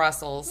Bennetts, and the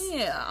Russells.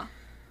 Yeah.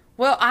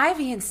 Well,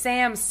 Ivy and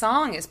Sam's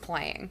song is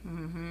playing.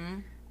 Mm-hmm.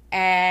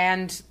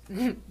 And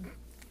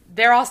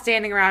they're all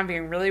standing around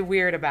being really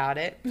weird about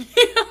it.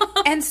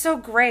 And so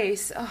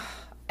Grace,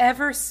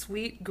 ever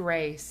sweet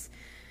Grace,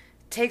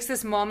 takes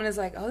this moment and is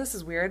like, oh, this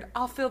is weird.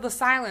 I'll fill the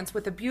silence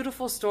with a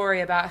beautiful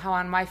story about how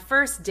on my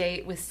first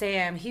date with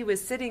Sam, he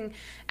was sitting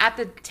at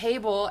the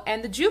table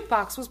and the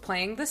jukebox was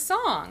playing the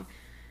song.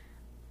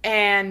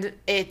 And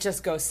it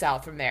just goes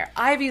south from there.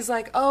 Ivy's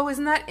like, oh,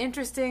 isn't that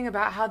interesting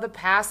about how the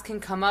past can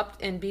come up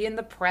and be in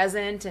the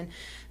present? And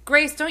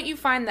Grace, don't you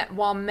find that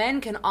while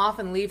men can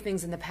often leave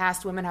things in the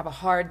past, women have a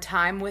hard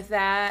time with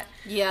that?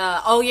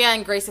 Yeah. Oh, yeah.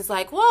 And Grace is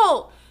like,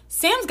 well,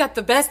 Sam's got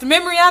the best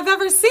memory I've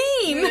ever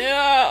seen.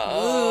 Yeah.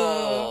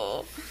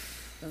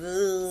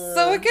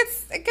 So it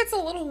gets a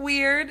little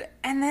weird.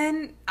 And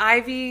then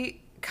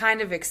Ivy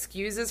kind of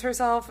excuses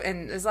herself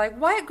and is like,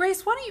 "What,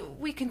 Grace? Why don't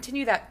we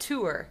continue that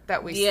tour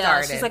that we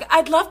started?" She's like,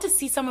 "I'd love to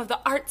see some of the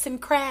arts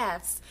and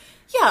crafts."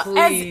 Yeah,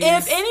 please.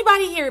 As if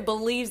anybody here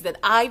believes that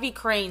Ivy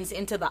Crane's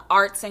into the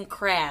arts and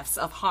crafts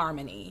of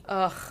harmony.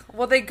 Ugh.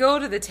 Well, they go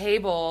to the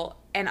table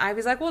and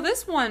Ivy's like, "Well,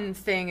 this one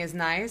thing is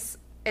nice.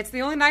 It's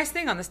the only nice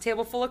thing on this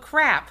table full of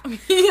crap."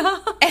 Yeah.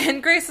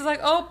 And Grace is like,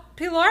 "Oh,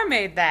 Pilar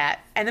made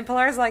that." And then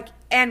Pilar's like,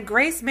 "And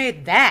Grace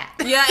made that."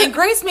 Yeah, and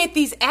Grace made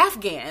these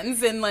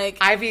Afghans, and like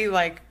Ivy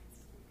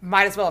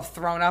might as well have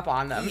thrown up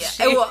on them.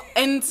 Yeah.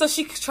 And so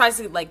she tries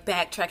to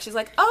backtrack. She's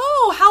like,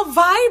 "Oh, how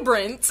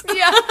vibrant."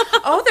 Yeah.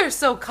 Oh, they're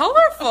so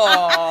colorful.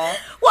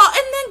 Well,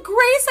 and then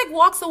Grace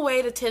walks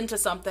away to tend to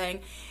something.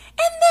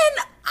 And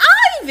then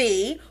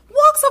Ivy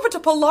walks over to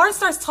Pilar and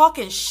starts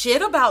talking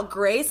shit about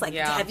Grace. Like,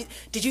 Yeah.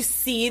 did you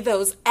see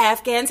those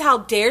Afghans? How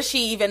dare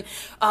she even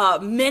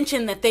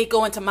mention that they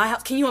go into my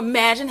house? Can you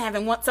imagine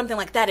having something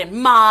like that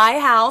in my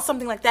house?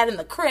 Something like that in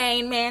the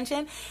Crane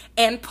mansion?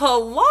 And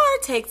Pilar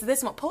takes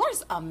this moment.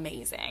 Pilar's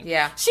amazing.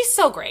 Yeah. She's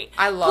so great.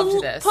 I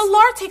loved this.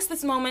 Pilar takes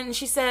this moment and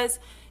she says,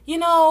 you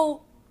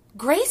know,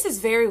 Grace is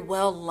very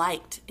well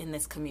liked in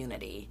this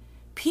community.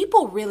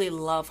 People really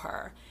love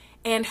her.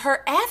 And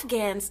her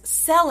Afghans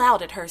sell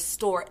out at her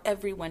store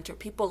every winter.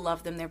 People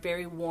love them. They're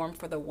very warm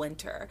for the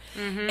winter.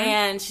 Mm-hmm.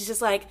 And she's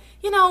just like,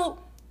 you know,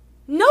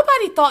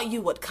 nobody thought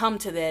you would come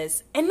to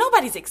this. And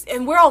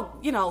and we're all,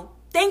 you know,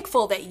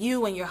 thankful that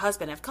you and your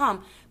husband have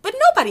come. But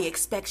nobody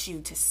expects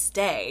you to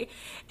stay.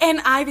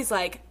 And Ivy's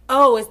like,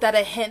 oh, is that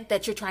a hint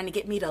that you're trying to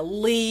get me to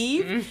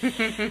leave?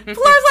 Pilar's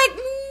like,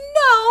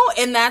 no.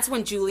 And that's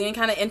when Julian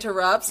kind of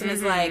interrupts and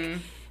is like,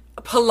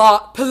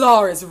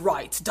 Pilar is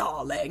right,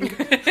 darling.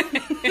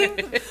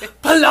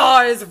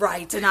 Pilar is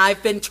right, and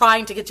I've been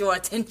trying to get your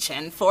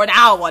attention for an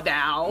hour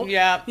now.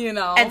 Yeah. You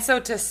know? And so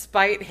to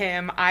spite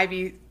him,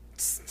 Ivy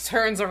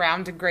turns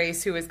around to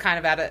Grace, who is kind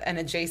of at an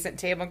adjacent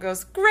table, and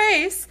goes,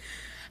 Grace,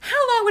 how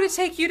long would it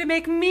take you to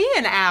make me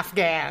an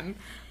Afghan?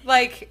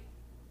 Like,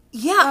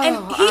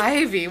 yeah,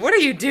 Ivy, what are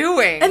you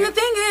doing? And the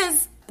thing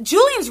is,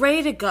 Julian's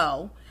ready to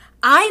go.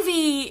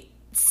 Ivy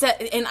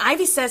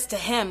says to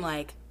him,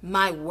 like,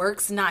 my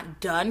work's not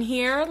done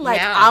here. Like,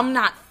 yeah. I'm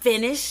not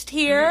finished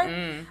here.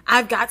 Mm-mm.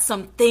 I've got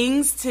some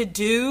things to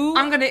do.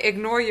 I'm going to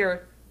ignore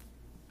your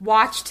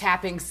watch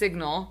tapping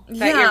signal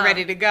that you're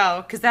ready to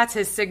go, because that's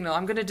his signal.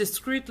 I'm going to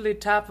discreetly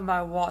tap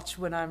my watch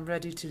when I'm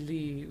ready to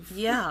leave.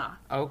 Yeah.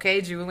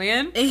 Okay,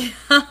 Julian.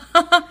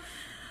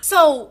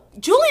 So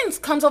Julian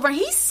comes over and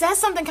he says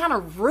something kind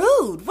of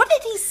rude. What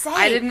did he say?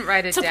 I didn't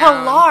write it to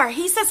down. Pilar.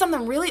 He said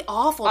something really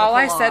awful All to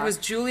I Pilar. said was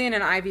Julian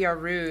and Ivy are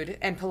rude,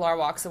 and Pilar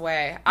walks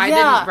away. I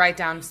didn't write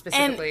down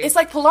specifically. And it's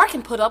like Pilar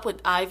can put up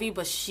with Ivy,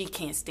 but she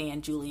can't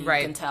stand Julian, you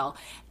can tell.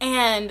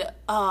 And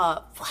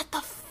what the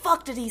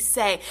fuck did he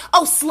say?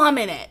 Oh,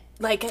 slumming it.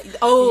 Like, you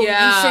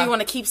sure you want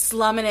to keep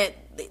slumming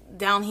it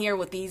down here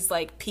with these,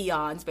 like,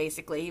 peons,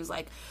 basically. He was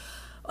like,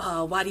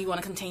 why do you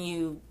want to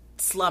continue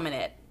slumming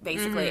it,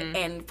 basically? Mm-hmm.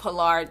 And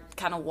Pilar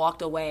kind of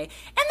walked away.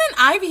 And then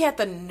Ivy had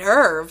the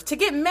nerve to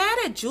get mad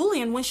at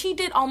Julian when she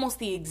did almost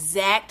the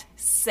exact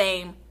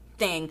same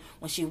thing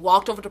when she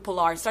walked over to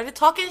Pilar and started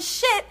talking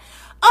shit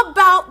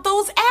about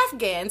those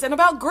Afghans and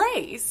about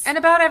Grace. And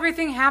about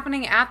everything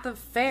happening at the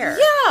fair.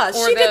 Yeah,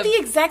 she did the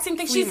exact same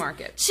thing. Flea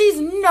market. She's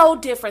no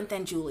different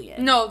than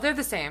Julian. No, they're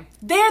the same.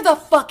 They're the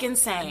fucking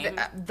same.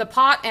 The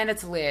pot and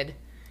its lid.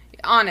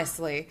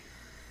 Honestly.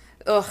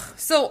 Ugh.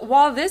 So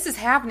while this is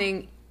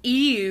happening,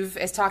 Eve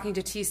is talking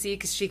to TC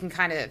because she can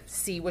kind of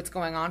see what's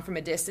going on from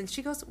a distance.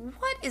 She goes,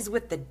 what is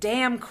with the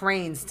damn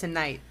Cranes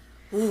tonight?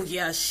 Ooh,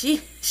 yeah, she's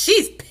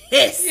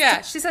pissed.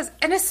 Yeah, she says,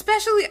 and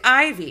especially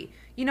Ivy.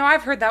 You know,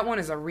 I've heard that one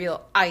is a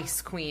real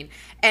ice queen.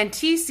 And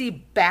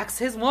TC backs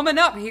his woman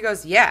up. And he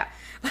goes, yeah.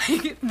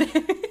 Like,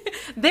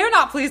 they're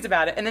not pleased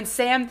about it. And then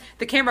Sam,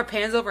 the camera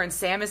pans over and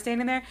Sam is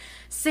standing there.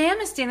 Sam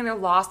is standing there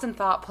lost in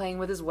thought playing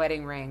with his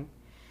wedding ring.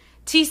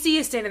 TC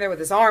is standing there with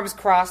his arms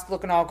crossed,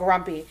 looking all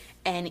grumpy.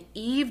 And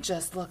Eve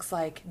just looks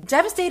like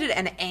devastated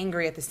and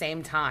angry at the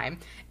same time.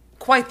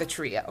 Quite the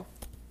trio.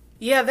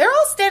 Yeah, they're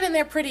all standing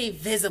there pretty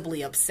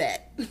visibly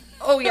upset.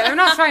 Oh, yeah, they're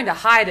not trying to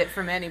hide it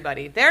from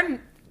anybody. They're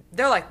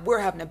like, we're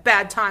having a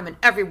bad time and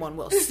everyone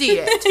will see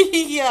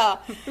it. Yeah.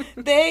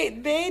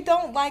 They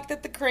don't like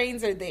that the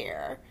Cranes are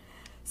there.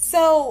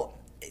 So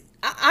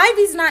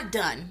Ivy's not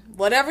done.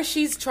 Whatever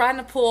she's trying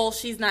to pull,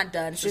 she's not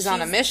done. So she's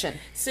on a mission.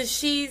 So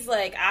she's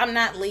like, I'm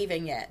not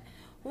leaving yet.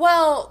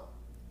 Well,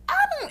 I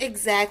don't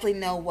exactly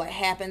know what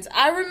happens.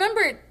 I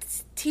remember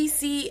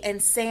TC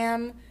and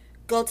Sam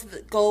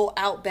go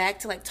out back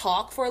to like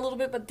talk for a little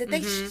bit, but did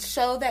they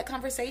show that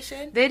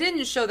conversation? They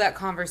didn't show that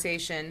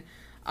conversation.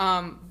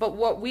 But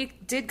what we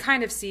did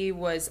kind of see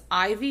was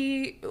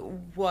Ivy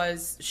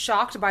was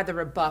shocked by the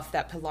rebuff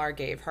that Pilar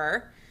gave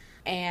her.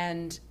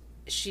 And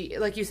she,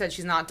 like you said,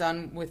 she's not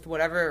done with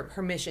whatever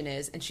her mission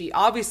is. And she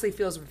obviously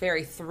feels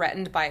very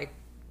threatened by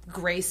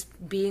Grace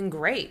being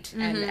great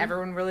and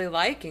everyone really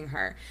liking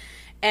her.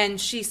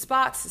 And she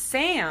spots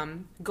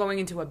Sam going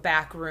into a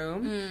back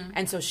room.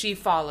 And so she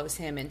follows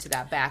him into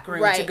that back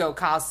room to go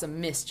cause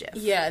some mischief.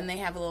 Yeah, and they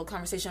have a little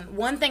conversation.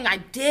 One thing I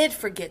did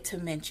forget to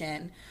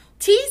mention,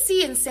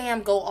 TC and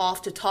Sam go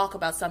off to talk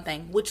about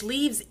something, which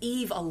leaves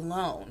Eve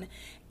alone.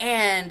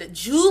 And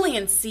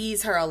Julian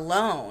sees her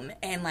alone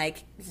and,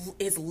 like,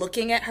 is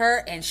looking at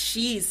her, and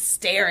she's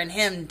staring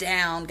him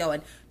down,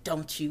 going,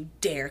 don't you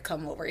dare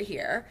come over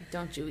here.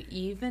 Don't you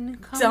even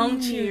come Don't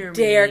near you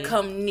dare me.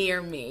 come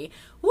near me.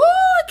 Woo,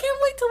 I can't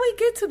wait till we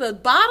get to the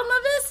bottom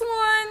of this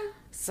one.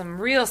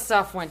 Some real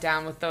stuff went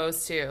down with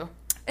those two.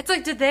 It's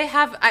like, did they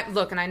have...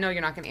 look, and I know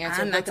you're not going to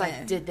answer, but it's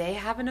like, did they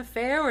have an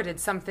affair, or did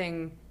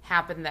something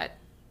happen that...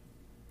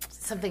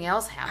 something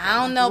else happened?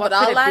 I don't know, but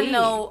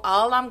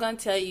all I'm going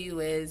to tell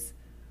you is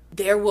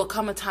there will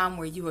come a time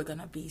where you are going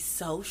to be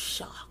so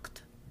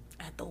shocked.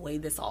 at the way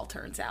this all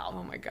turns out.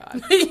 Oh my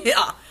God.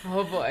 Yeah.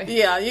 Oh boy.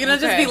 Yeah, you're gonna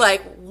just Okay. be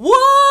like,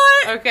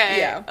 what? Okay.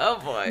 Yeah. Oh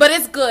boy. But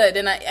it's good,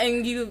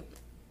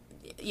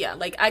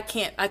 like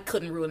I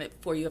couldn't ruin it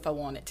for you if I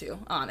wanted to,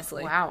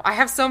 honestly. wow, I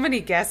have so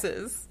many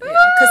guesses. Yeah,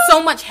 because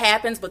so much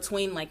happens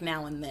between like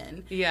now and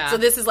then. Yeah. So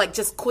this is like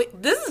just quick.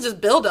 This is just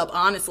build up.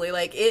 Honestly,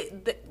 like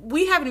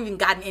we haven't even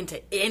gotten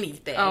into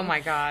anything. Oh my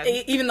God.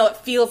 Even though it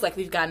feels like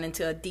we've gotten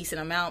into a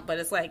decent amount, but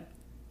it's like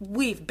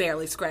we've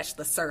barely scratched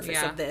the surface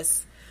Yeah. of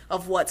this,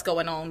 of what's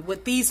going on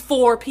with these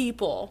 4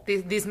 people.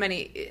 These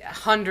many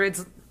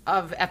hundreds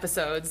of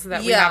episodes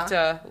that we Yeah. have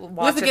to watch.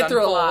 We have to get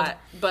through a unfold. lot,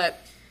 but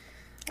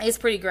it's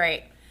pretty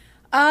great.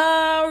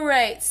 All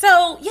right,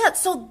 so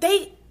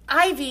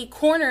Ivy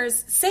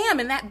corners Sam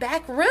in that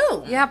back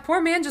room. Yeah,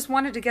 poor man just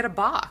wanted to get a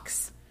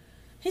box.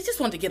 He just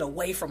wanted to get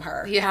away from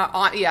her.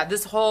 Yeah,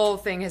 this whole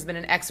thing has been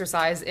an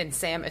exercise in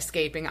Sam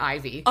escaping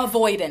Ivy.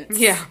 Avoidance.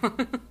 Yeah.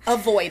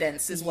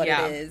 Avoidance is what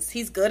Yeah. it is.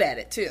 He's good at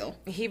it too.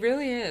 He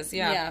really is,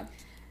 yeah.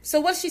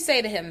 So what's she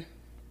say to him?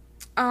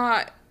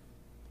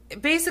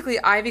 Basically,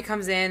 Ivy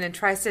comes in and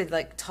tries to,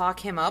 like, talk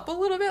him up a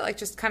little bit, like,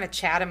 just kind of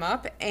chat him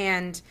up,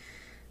 and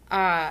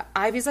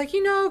Ivy's like,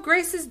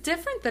 Grace is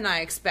different than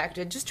I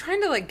expected, just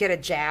trying to, like, get a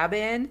jab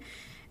in.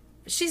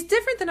 She's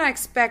different than I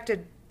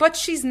expected, but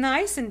she's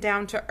nice and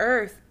down to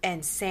earth,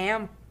 and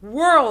Sam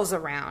whirls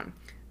around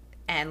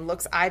and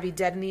looks Ivy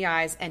dead in the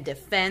eyes and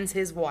defends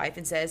his wife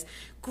and says,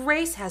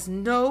 Grace has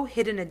no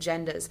hidden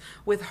agendas.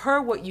 With her,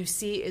 what you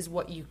see is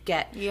what you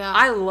get. Yeah.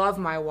 I love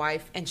my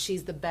wife, and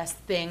she's the best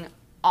thing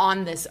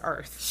on this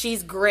earth.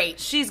 She's great.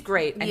 She's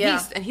great. And,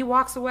 Yeah. he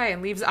walks away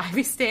and leaves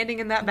Ivy standing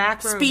in that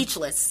back room.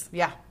 Speechless.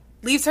 Yeah.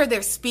 Leaves her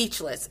there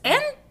speechless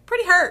and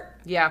pretty hurt.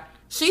 Yeah.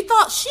 She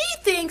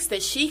thinks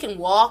that she can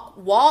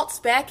waltz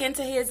back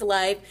into his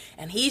life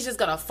and he's just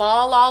gonna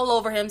fall all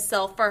over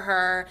himself for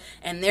her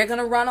and they're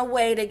gonna run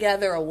away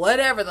together or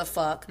whatever the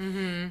fuck.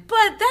 Mm-hmm.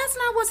 But that's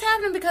not what's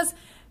happening because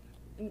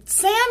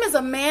Sam is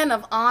a man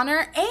of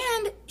honor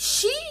and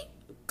she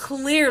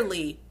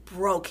clearly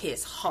broke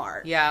his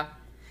heart. Yeah.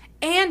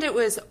 And it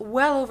was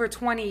well over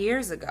 20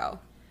 years ago.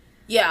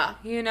 Yeah.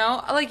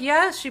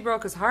 Yeah, she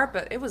broke his heart,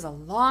 but it was a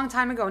long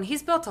time ago. And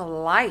he's built a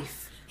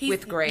life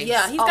with Grace.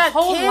 Yeah, he's a got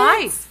whole kids,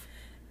 life.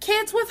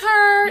 Kids with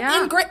her.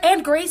 Yeah.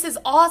 And Grace is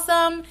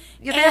awesome.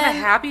 Yeah, they have a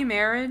happy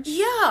marriage.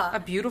 Yeah. A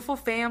beautiful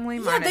family,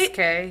 Yeah, minus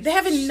Kay. They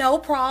having no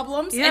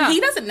problems. Yeah. And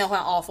he doesn't know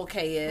how awful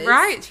Kay is.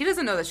 Right. He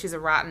doesn't know that she's a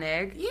rotten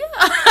egg. Yeah.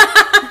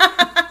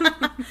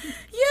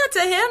 Yeah, to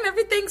him,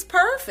 everything's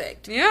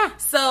perfect. Yeah.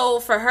 So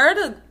for her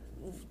to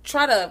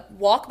try to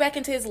walk back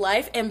into his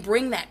life and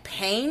bring that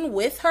pain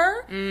with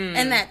her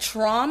and that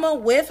trauma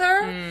with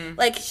her,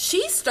 like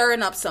she's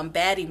stirring up some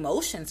bad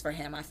emotions for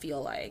him, I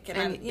feel like.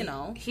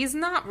 And he's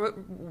not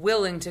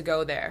willing to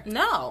go there.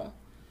 No.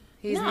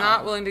 He's No.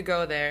 not willing to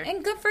go there.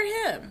 And good for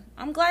him.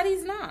 I'm glad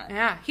he's not.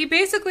 Yeah. He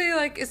basically,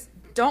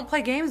 don't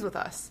play games with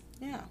us.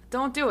 Yeah.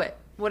 Don't do it.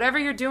 Whatever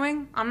you're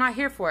doing, I'm not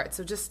here for it.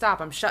 So just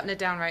stop. I'm shutting it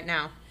down right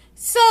now.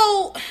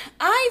 So,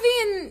 Ivy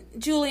and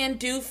Julian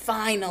do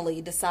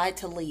finally decide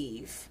to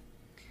leave.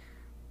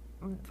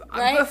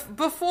 Right?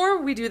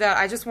 Before we do that,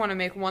 I just want to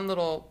make one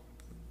little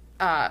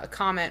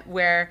comment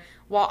where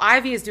while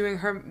Ivy is doing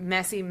her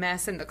messy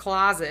mess in the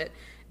closet,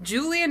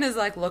 Julian is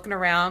looking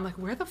around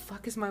where the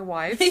fuck is my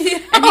wife? And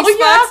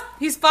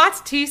he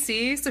spots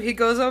TC, so he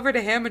goes over to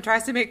him and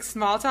tries to make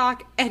small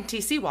talk, and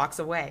TC walks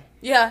away.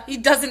 Yeah, he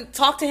doesn't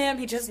talk to him,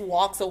 he just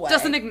walks away.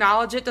 Doesn't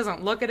acknowledge it,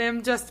 doesn't look at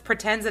him, just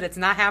pretends that it's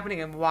not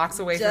happening and walks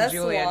away from Just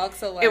Julian.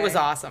 walks away. It was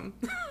awesome.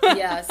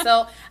 Yeah,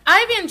 so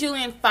Ivy and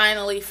Julian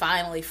finally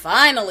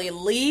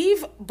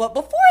leave, but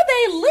before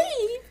they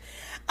leave,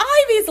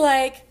 Ivy's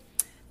like,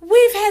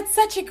 we've had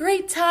such a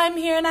great time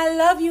here and I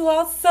love you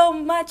all so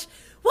much.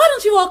 Why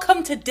don't you all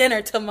come to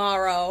dinner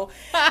tomorrow?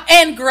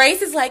 And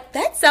Grace is like,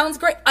 that sounds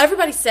great.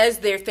 Everybody says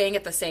their thing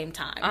at the same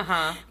time.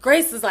 Uh-huh.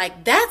 Grace is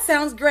like, that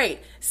sounds great.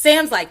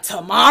 Sam's like,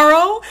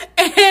 tomorrow?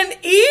 And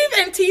Eve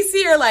and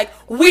TC are like,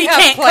 we have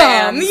can't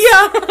plans. come.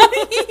 Yeah.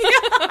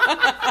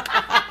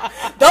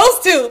 Those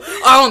two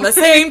are on the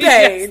same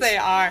page. Yes, they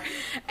are.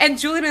 And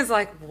Julian is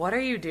like, what are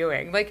you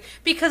doing?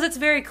 Because it's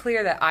very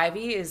clear that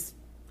Ivy is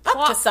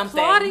Up to something.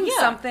 plotting Yeah.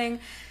 something,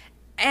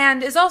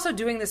 and is also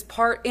doing this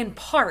in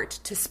part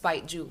to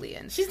spite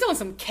Julian. She's doing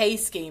some K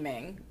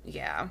scheming.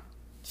 Yeah.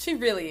 She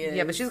really is.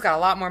 Yeah, but she's got a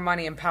lot more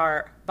money and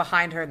power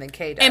behind her than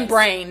Kay does. And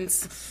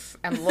brains.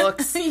 And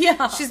looks.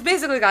 Yeah. She's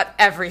basically got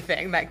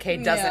everything that Kay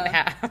doesn't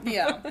have.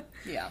 Yeah.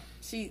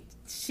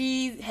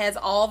 She has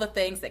all the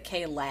things that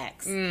Kay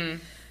lacks.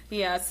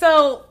 Yeah,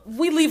 so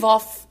we leave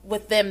off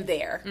with them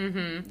there.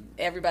 Mm-hmm.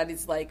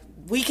 Everybody's like,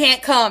 we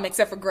can't come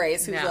except for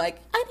Grace, who's like,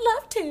 I'd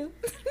love to.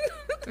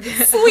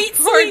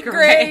 Sweet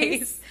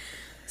Grace.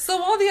 So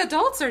while the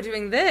adults are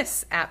doing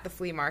this at the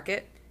flea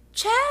market,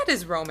 Chad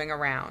is roaming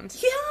around.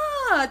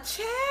 Yeah,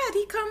 Chad,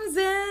 he comes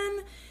in.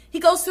 He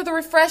goes to the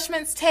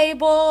refreshments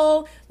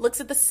table, looks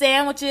at the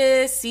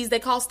sandwiches, sees they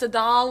cost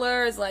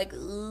 $1, is like,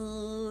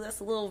 ooh, that's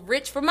a little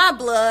rich for my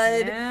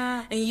blood.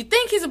 Yeah. And you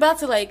think he's about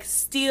to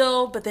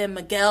steal, but then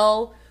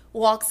Miguel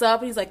walks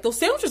up and he's like, those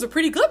sandwiches are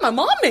pretty good. My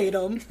mom made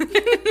them.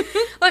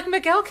 Like,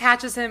 Miguel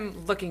catches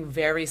him looking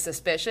very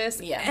suspicious.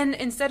 Yeah. And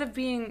instead of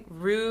being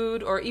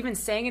rude or even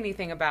saying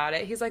anything about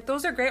it, he's like,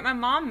 those are great. My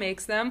mom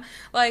makes them.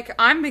 Like,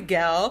 I'm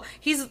Miguel.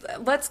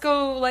 Let's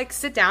go, like,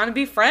 sit down and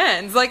be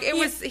friends. Like,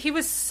 he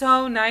was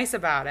so nice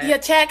about it. Yeah,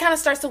 Chad kind of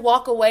starts to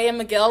walk away and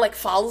Miguel, like,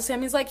 follows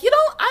him. He's like,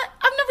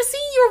 I've never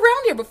seen you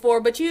around here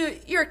before, but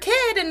you're a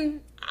kid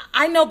and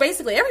I know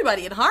basically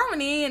everybody in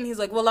Harmony. And he's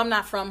like, well, I'm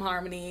not from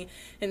Harmony.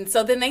 And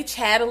so then they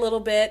chat a little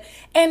bit.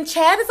 And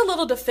Chad is a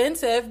little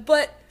defensive,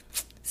 but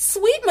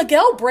sweet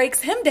Miguel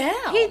breaks him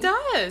down. He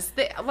does.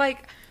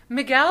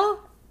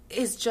 Miguel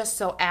is just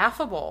so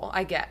affable,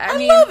 I guess. I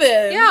mean, love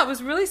him. Yeah, it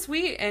was really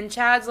sweet. And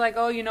Chad's like,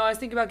 oh, I was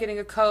thinking about getting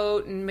a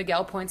coat. And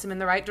Miguel points him in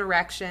the right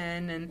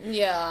direction.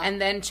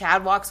 And then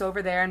Chad walks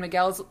over there and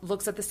Miguel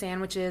looks at the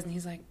sandwiches and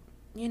he's like,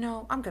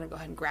 I'm going to go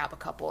ahead and grab a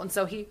couple. And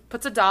so he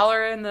puts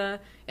 $1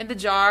 in the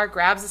jar,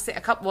 grabs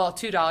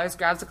 $2,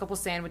 grabs a couple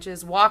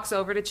sandwiches, walks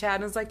over to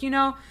Chad and is like,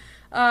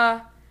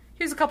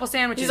 here's a couple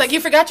sandwiches. He's like, you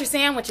forgot your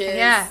sandwiches.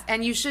 Yeah,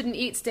 and you shouldn't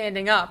eat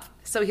standing up.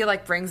 So he,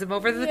 brings him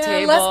over to the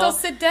table. Let's go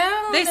sit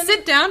down. They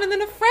sit down, and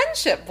then a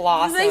friendship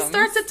blossoms. They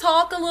start to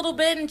talk a little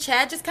bit, and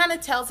Chad just kind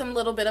of tells him a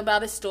little bit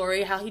about his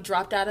story, how he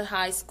dropped out of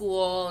high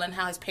school, and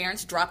how his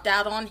parents dropped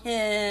out on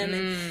him,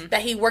 and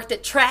that he worked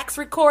at Trax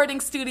recording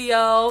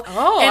studio.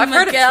 Oh, and I've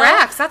heard of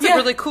Trax. That's a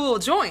really cool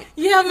joint.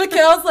 Yeah,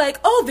 Miguel's like,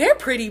 oh, they're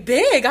pretty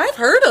big. I've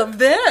heard of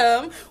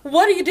them.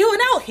 What are you doing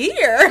out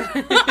here?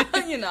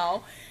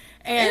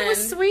 And it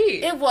was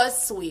sweet. It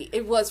was sweet.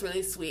 It was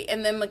really sweet.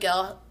 And then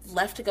Miguel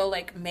left to go,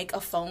 make a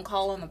phone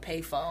call on the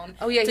payphone.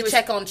 Oh, yeah. To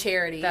check on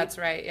Charity. That's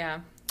right, yeah.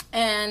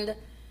 And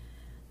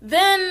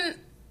then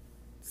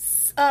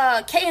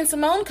Kay and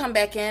Simone come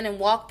back in and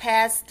walk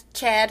past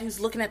Chad,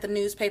 who's looking at the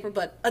newspaper,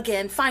 but,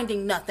 again,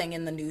 finding nothing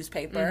in the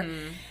newspaper.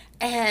 Mm-hmm.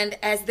 And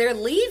as they're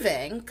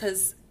leaving,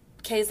 because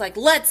Kay's like,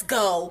 let's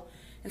go.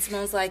 And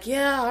Simone's like,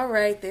 yeah, all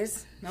right,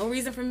 there's no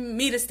reason for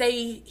me to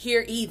stay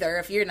here either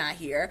if you're not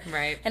here.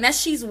 Right. And as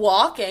she's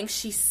walking,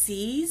 she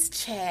sees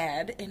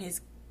Chad in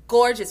his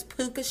gorgeous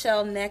puka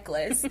shell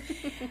necklace.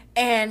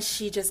 And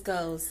she just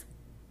goes,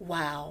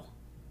 wow.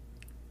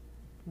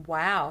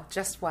 Wow.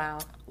 Just wow.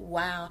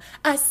 Wow.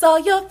 I saw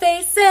your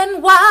face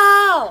and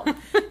wow.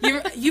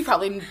 You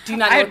probably do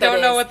not know what that is. I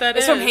don't know what that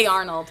is. It's from Hey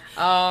Arnold.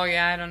 Oh,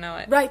 yeah, I don't know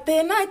it. Right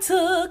then I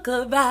took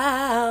a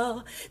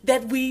vow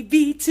that we'd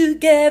be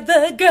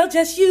together, girl,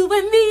 just you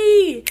and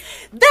me.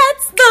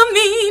 That's the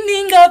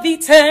meaning of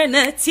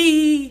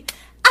eternity.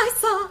 I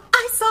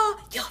saw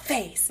your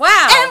face. Wow.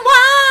 And wow.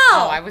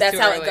 Oh, I was That's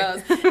too how early.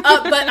 it goes.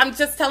 But I'm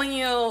just telling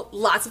you,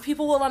 lots of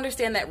people will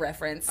understand that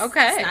reference.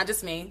 Okay. It's not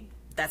just me.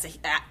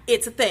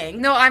 It's a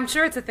thing. No, I'm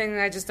sure it's a thing.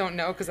 I just don't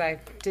know because I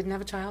didn't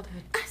have a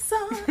childhood. I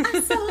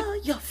saw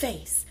your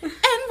face. And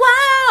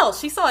wow.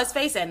 She saw his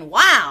face and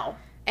wow.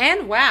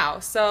 And wow.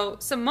 So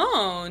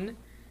Simone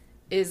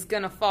is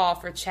going to fall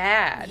for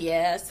Chad.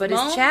 Yes. But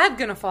is Chad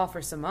going to fall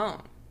for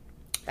Simone?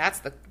 That's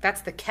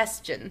the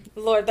question.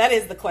 Lord, that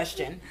is the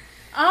question.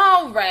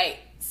 All right.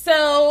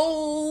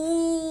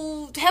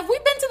 So, have we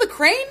been to the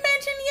Crane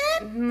Mansion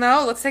yet?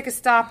 No, let's take a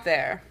stop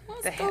there.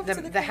 Let's go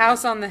to The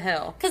house on the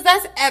hill. Because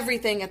that's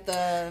everything at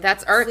the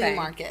flea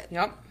market.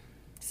 Yep.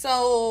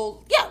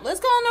 So, yeah,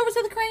 let's go on over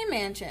to the Crane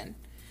Mansion.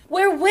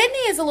 Where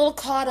Whitney is a little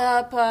caught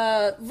up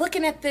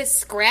looking at this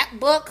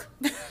scrapbook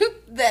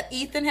that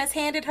Ethan has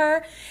handed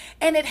her.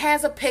 And it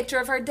has a picture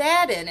of her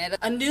dad in it.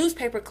 A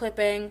newspaper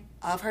clipping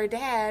of her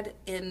dad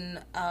in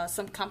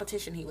some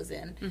competition he was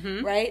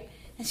in, right?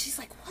 And she's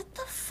like, what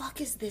the fuck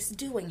is this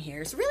doing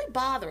here? It's really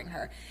bothering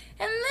her.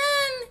 And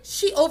then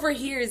she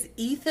overhears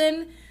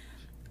Ethan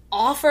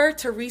offer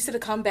Teresa to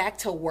come back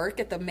to work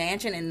at the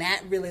mansion, and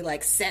that really,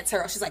 sets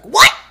her off. She's like,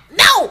 what?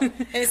 No! And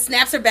it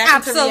snaps her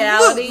back into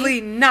reality.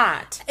 Absolutely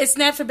not. It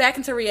snaps her back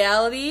into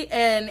reality,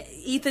 and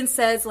Ethan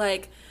says,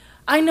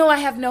 I know I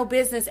have no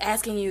business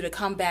asking you to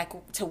come back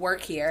to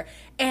work here.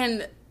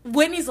 And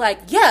Whitney's like,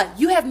 yeah,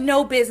 you have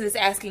no business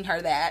asking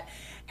her that.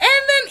 And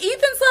then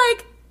Ethan's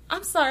like,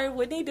 I'm sorry,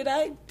 Whitney, did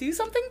I do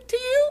something to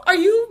you? Are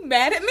you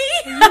mad at me?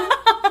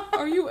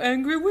 Are you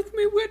angry with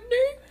me, Whitney?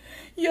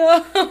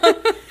 Yeah.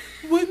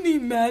 Whitney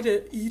mad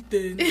at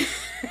Ethan.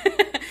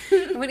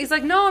 Whitney's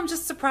like, no, I'm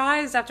just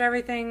surprised after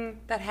everything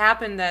that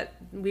happened that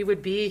we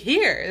would be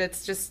here.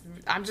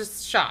 I'm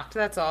just shocked,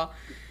 that's all.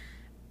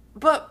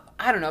 But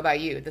I don't know about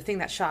you. The thing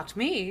that shocked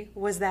me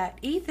was that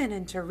Ethan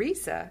and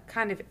Teresa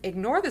kind of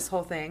ignore this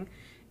whole thing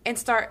and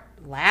start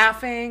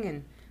laughing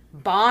and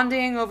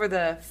bonding over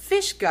the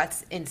fish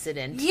guts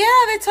incident. Yeah,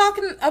 they're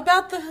talking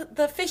about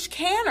the fish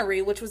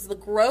cannery, which was the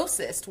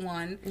grossest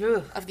one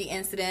of the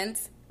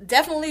incidents.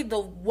 Definitely the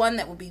one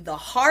that would be the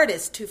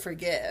hardest to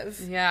forgive.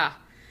 Yeah.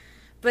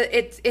 But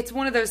it's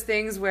one of those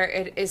things where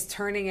it is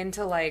turning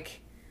into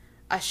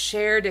a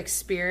shared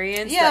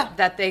experience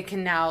that they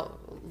can now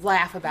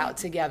laugh about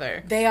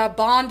together. They are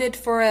bonded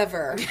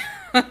forever.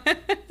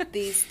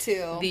 These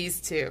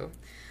two.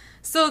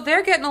 So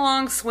they're getting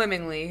along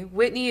swimmingly.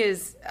 Whitney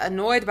is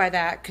annoyed by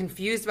that,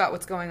 confused about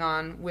what's going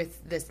on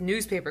with this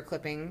newspaper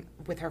clipping,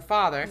 with her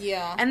father.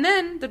 Yeah. And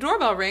then the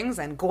doorbell rings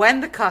and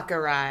Gwen the cuck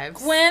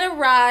arrives. Gwen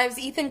arrives.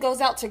 Ethan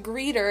goes out to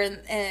greet her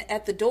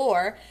at the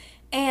door.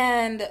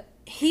 And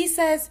he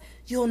says,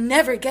 "You'll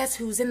never guess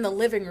who's in the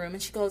living room."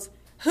 And she goes,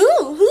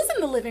 "Who? Who's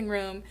in the living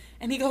room?"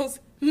 And he goes,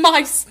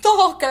 "My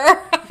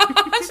stalker."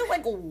 She's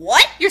like,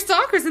 "What?" Your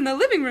stalker's in the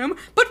living room,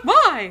 but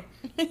why?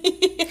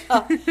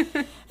 Yeah.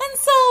 And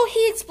so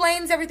he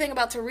explains everything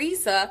about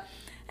Teresa.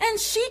 And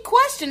she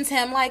questions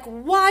him, like,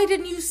 "Why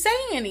didn't you say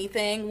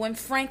anything when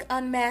Frank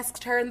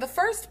unmasked her in the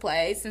first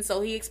place?" And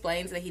so he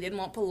explains that he didn't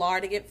want Pilar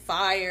to get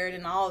fired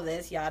and all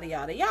this, yada,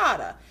 yada,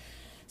 yada.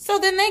 So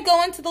then they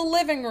go into the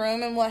living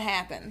room, and what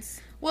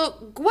happens? Well,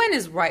 Gwen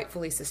is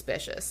rightfully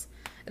suspicious.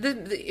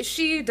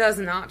 She does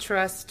not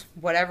trust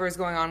whatever is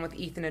going on with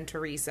Ethan and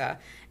Teresa.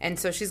 And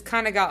so she's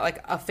kind of got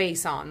like a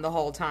face on the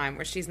whole time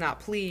where she's not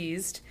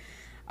pleased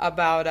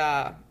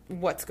about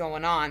what's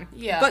going on.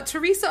 Yeah. But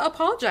Teresa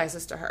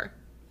apologizes to her.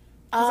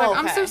 She's like,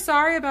 "I'm so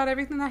sorry about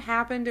everything that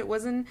happened. It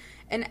wasn't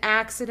an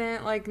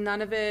accident. Like,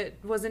 none of it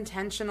was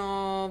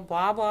intentional,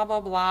 blah, blah, blah,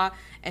 blah."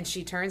 And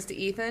she turns to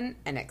Ethan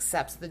and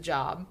accepts the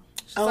job.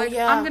 She's like,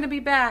 yeah. "I'm going to be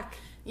back."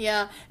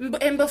 Yeah,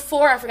 and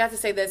before, I forgot to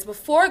say this,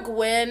 before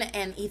Gwen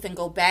and Ethan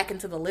go back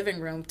into the living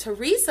room,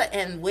 Teresa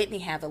and Whitney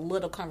have a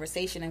little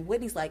conversation, and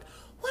Whitney's like,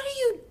 "What are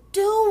you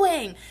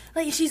doing?"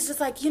 Like, she's just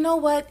like, "You know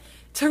what,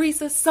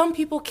 Teresa, some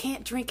people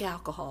can't drink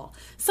alcohol.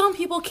 Some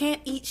people can't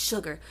eat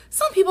sugar.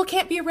 Some people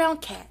can't be around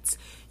cats.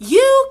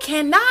 You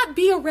cannot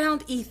be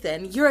around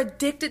Ethan. You're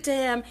addicted to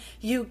him.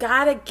 You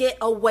gotta get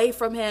away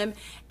from him."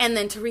 And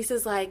then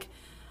Teresa's like,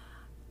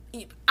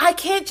 "I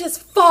can't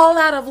just fall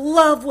out of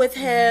love with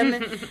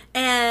him."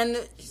 And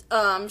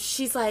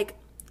she's like,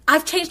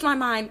 "I've changed my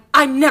mind.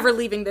 I'm never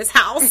leaving this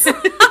house."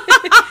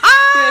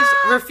 Yeah,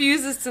 she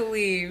refuses to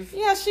leave.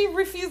 Yeah, she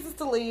refuses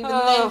to leave. And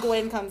then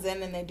Gwen comes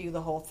in and they do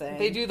the whole thing.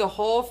 They do the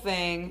whole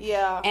thing.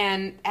 Yeah.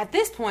 And at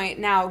this point,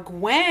 now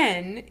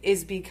Gwen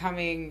is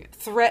becoming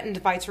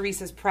threatened by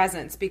Teresa's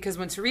presence because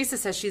when Teresa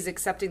says she's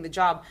accepting the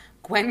job,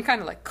 Gwen kind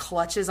of like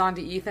clutches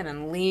onto Ethan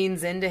and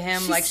leans into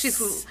him like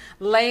she's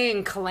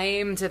laying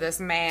claim to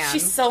this man.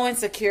 She's so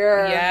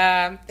insecure.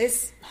 Yeah.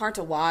 It's hard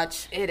to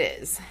watch. It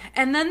is.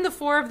 And then the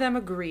four of them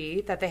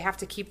agree that they have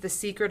to keep the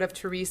secret of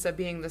Teresa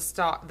being the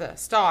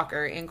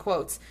stalker, in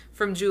quotes,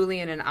 from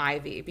Julian and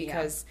Ivy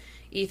because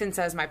Ethan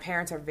says, "My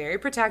parents are very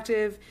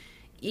protective.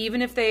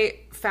 Even if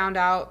they found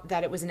out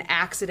that it was an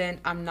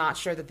accident, I'm not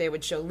sure that they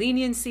would show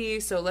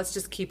leniency, so let's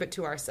just keep it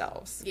to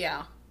ourselves."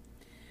 Yeah.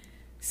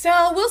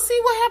 So we'll see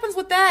what happens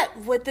with that,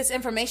 with this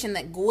information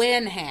that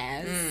Gwen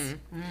has.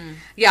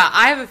 Yeah,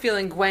 I have a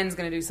feeling Gwen's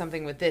going to do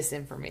something with this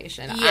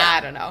information. Yeah.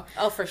 I don't know.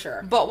 Oh, for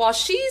sure. But while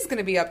she's going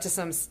to be up to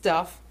some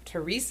stuff,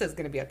 Teresa's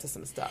going to be up to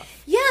some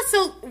stuff. Yeah,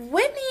 so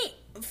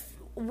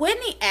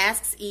Whitney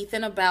asks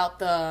Ethan about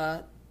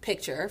the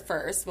picture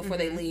first before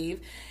they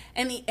leave.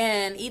 And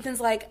Ethan's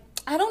like,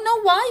 "I don't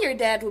know why your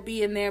dad would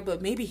be in there,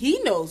 but maybe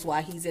he knows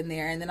why he's in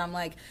there." And then I'm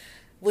like,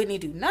 "Whitney,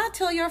 do not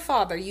tell your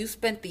father you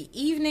spent the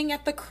evening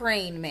at the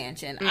Crane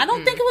Mansion. I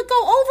don't think it would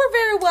go over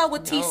very well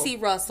with T.C.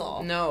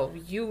 Russell." No,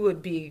 you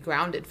would be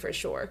grounded for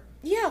sure.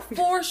 Yeah,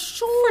 for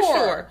sure. For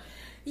sure.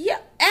 Yeah,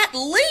 at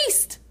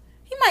least.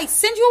 He might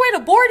send you away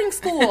to boarding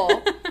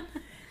school.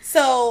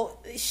 So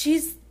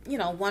she's,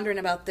 wondering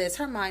about this.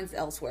 Her mind's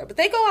elsewhere. But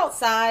they go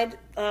outside.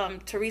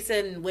 Teresa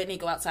and Whitney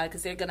go outside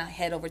because they're going to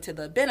head over to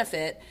the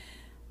benefit.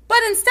 But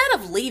instead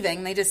of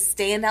leaving, they just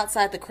stand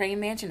outside the Crane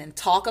Mansion and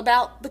talk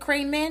about the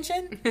Crane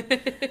Mansion.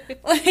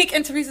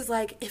 And Teresa's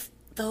like, "If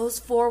those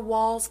four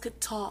walls could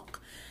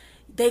talk,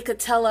 they could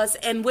tell us."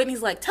 And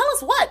Whitney's like, "Tell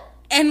us what?"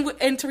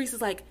 And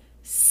Teresa's like,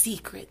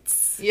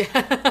 "Secrets."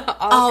 Yeah,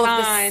 all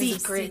kinds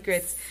of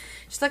secrets.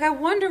 She's like, "I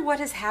wonder what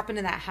has happened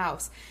in that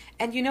house.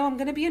 And I'm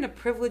going to be in a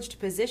privileged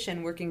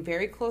position working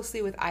very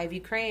closely with Ivy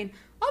Crane.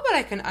 I'll bet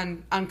I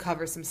can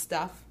uncover some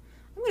stuff.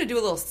 I'm going to do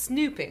a little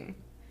snooping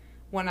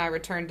when I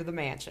return to the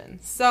mansion."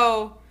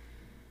 So,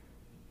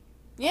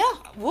 yeah,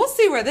 we'll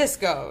see where this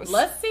goes.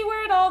 Let's see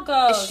where it all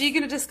goes. Is she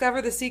going to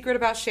discover the secret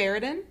about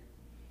Sheridan?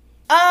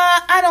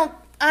 I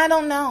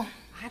don't know.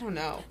 I don't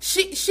know.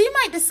 She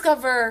might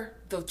discover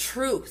the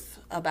truth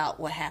about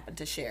what happened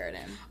to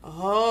Sheridan.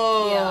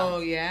 Oh,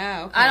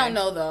 yeah. Okay. I don't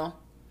know though.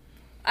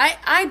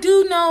 I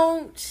do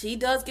know she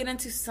does get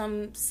into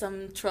some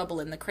trouble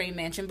in the Crane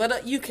Mansion,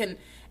 but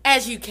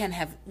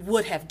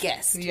would have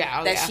guessed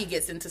that she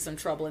gets into some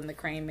trouble in the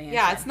Crane Mansion.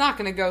 Yeah, it's not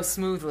going to go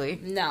smoothly.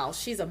 No,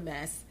 she's a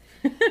mess.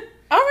 All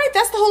right,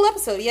 that's the whole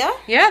episode, yeah?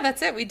 Yeah,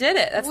 that's it. We did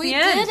it. That's the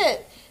end. We did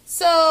it.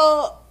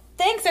 So,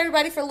 thanks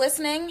everybody for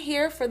listening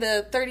here for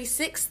the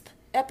 36th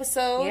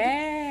episode.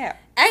 Yeah.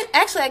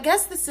 Actually, I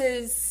guess this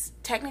is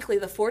technically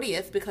the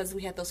 40th because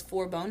we had those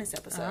 4 bonus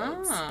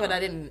episodes, but I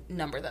didn't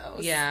number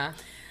those. Yeah.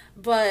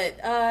 But,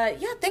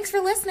 thanks for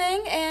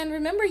listening. And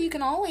remember, you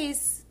can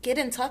always get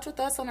in touch with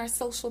us on our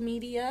social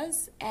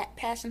medias at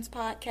Passions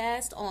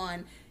Podcast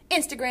on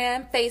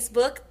Instagram,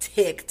 Facebook,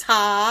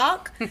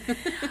 TikTok.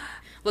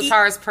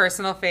 Latara's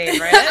personal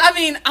favorite. I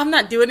mean, I'm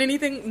not doing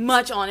anything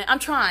much on it. I'm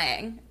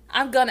trying.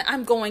 I'm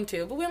going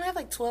to, but we only have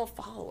like 12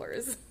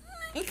 followers.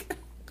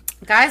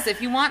 Guys,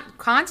 if you want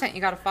content,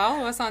 you got to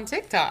follow us on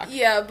TikTok.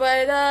 Yeah,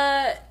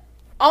 but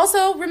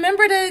also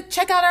remember to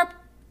check out our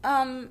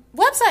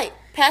website,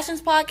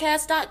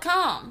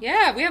 passionspodcast.com.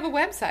 Yeah, we have a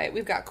website.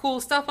 We've got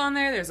cool stuff on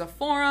there. There's a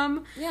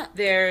forum. Yeah.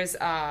 There's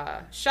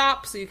a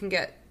shop, so you can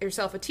get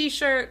yourself a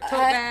t-shirt, tote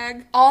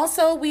bag.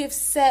 Also, we have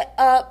set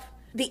up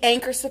the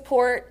Anchor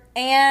support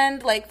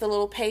and like the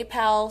little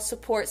PayPal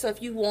support. So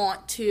if you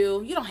want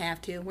to, you don't have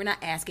to. We're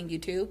not asking you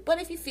to.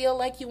 But if you feel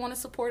like you want to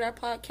support our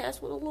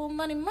podcast with a little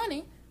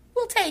money,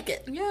 we'll take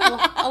it.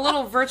 Yeah, a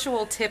little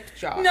virtual tip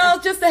jar. No,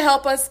 just to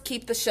help us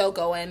keep the show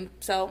going.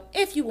 So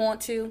if you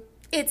want to,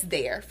 it's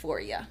there for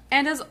you.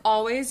 And as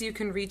always, you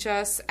can reach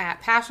us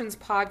at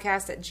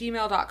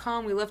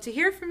passionspodcast@gmail.com. We love to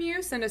hear from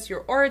you. Send us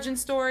your origin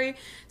story.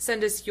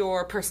 Send us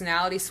your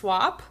personality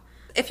swap.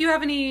 If you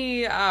have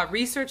any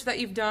research that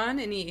you've done,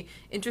 any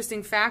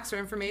interesting facts or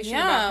information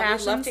about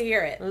passions, we'd love to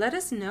hear it. Let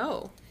us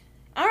know.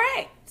 All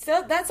right.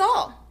 So that's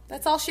all.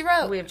 That's all she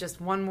wrote. We have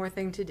just one more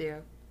thing to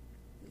do.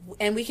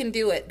 And we can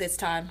do it this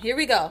time. Here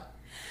we go.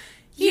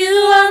 You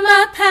are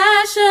my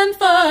passion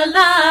for life.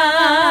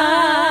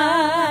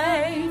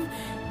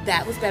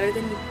 That was better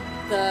than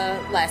the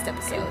last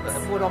episode.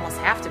 It would almost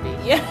have to be.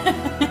 Yeah.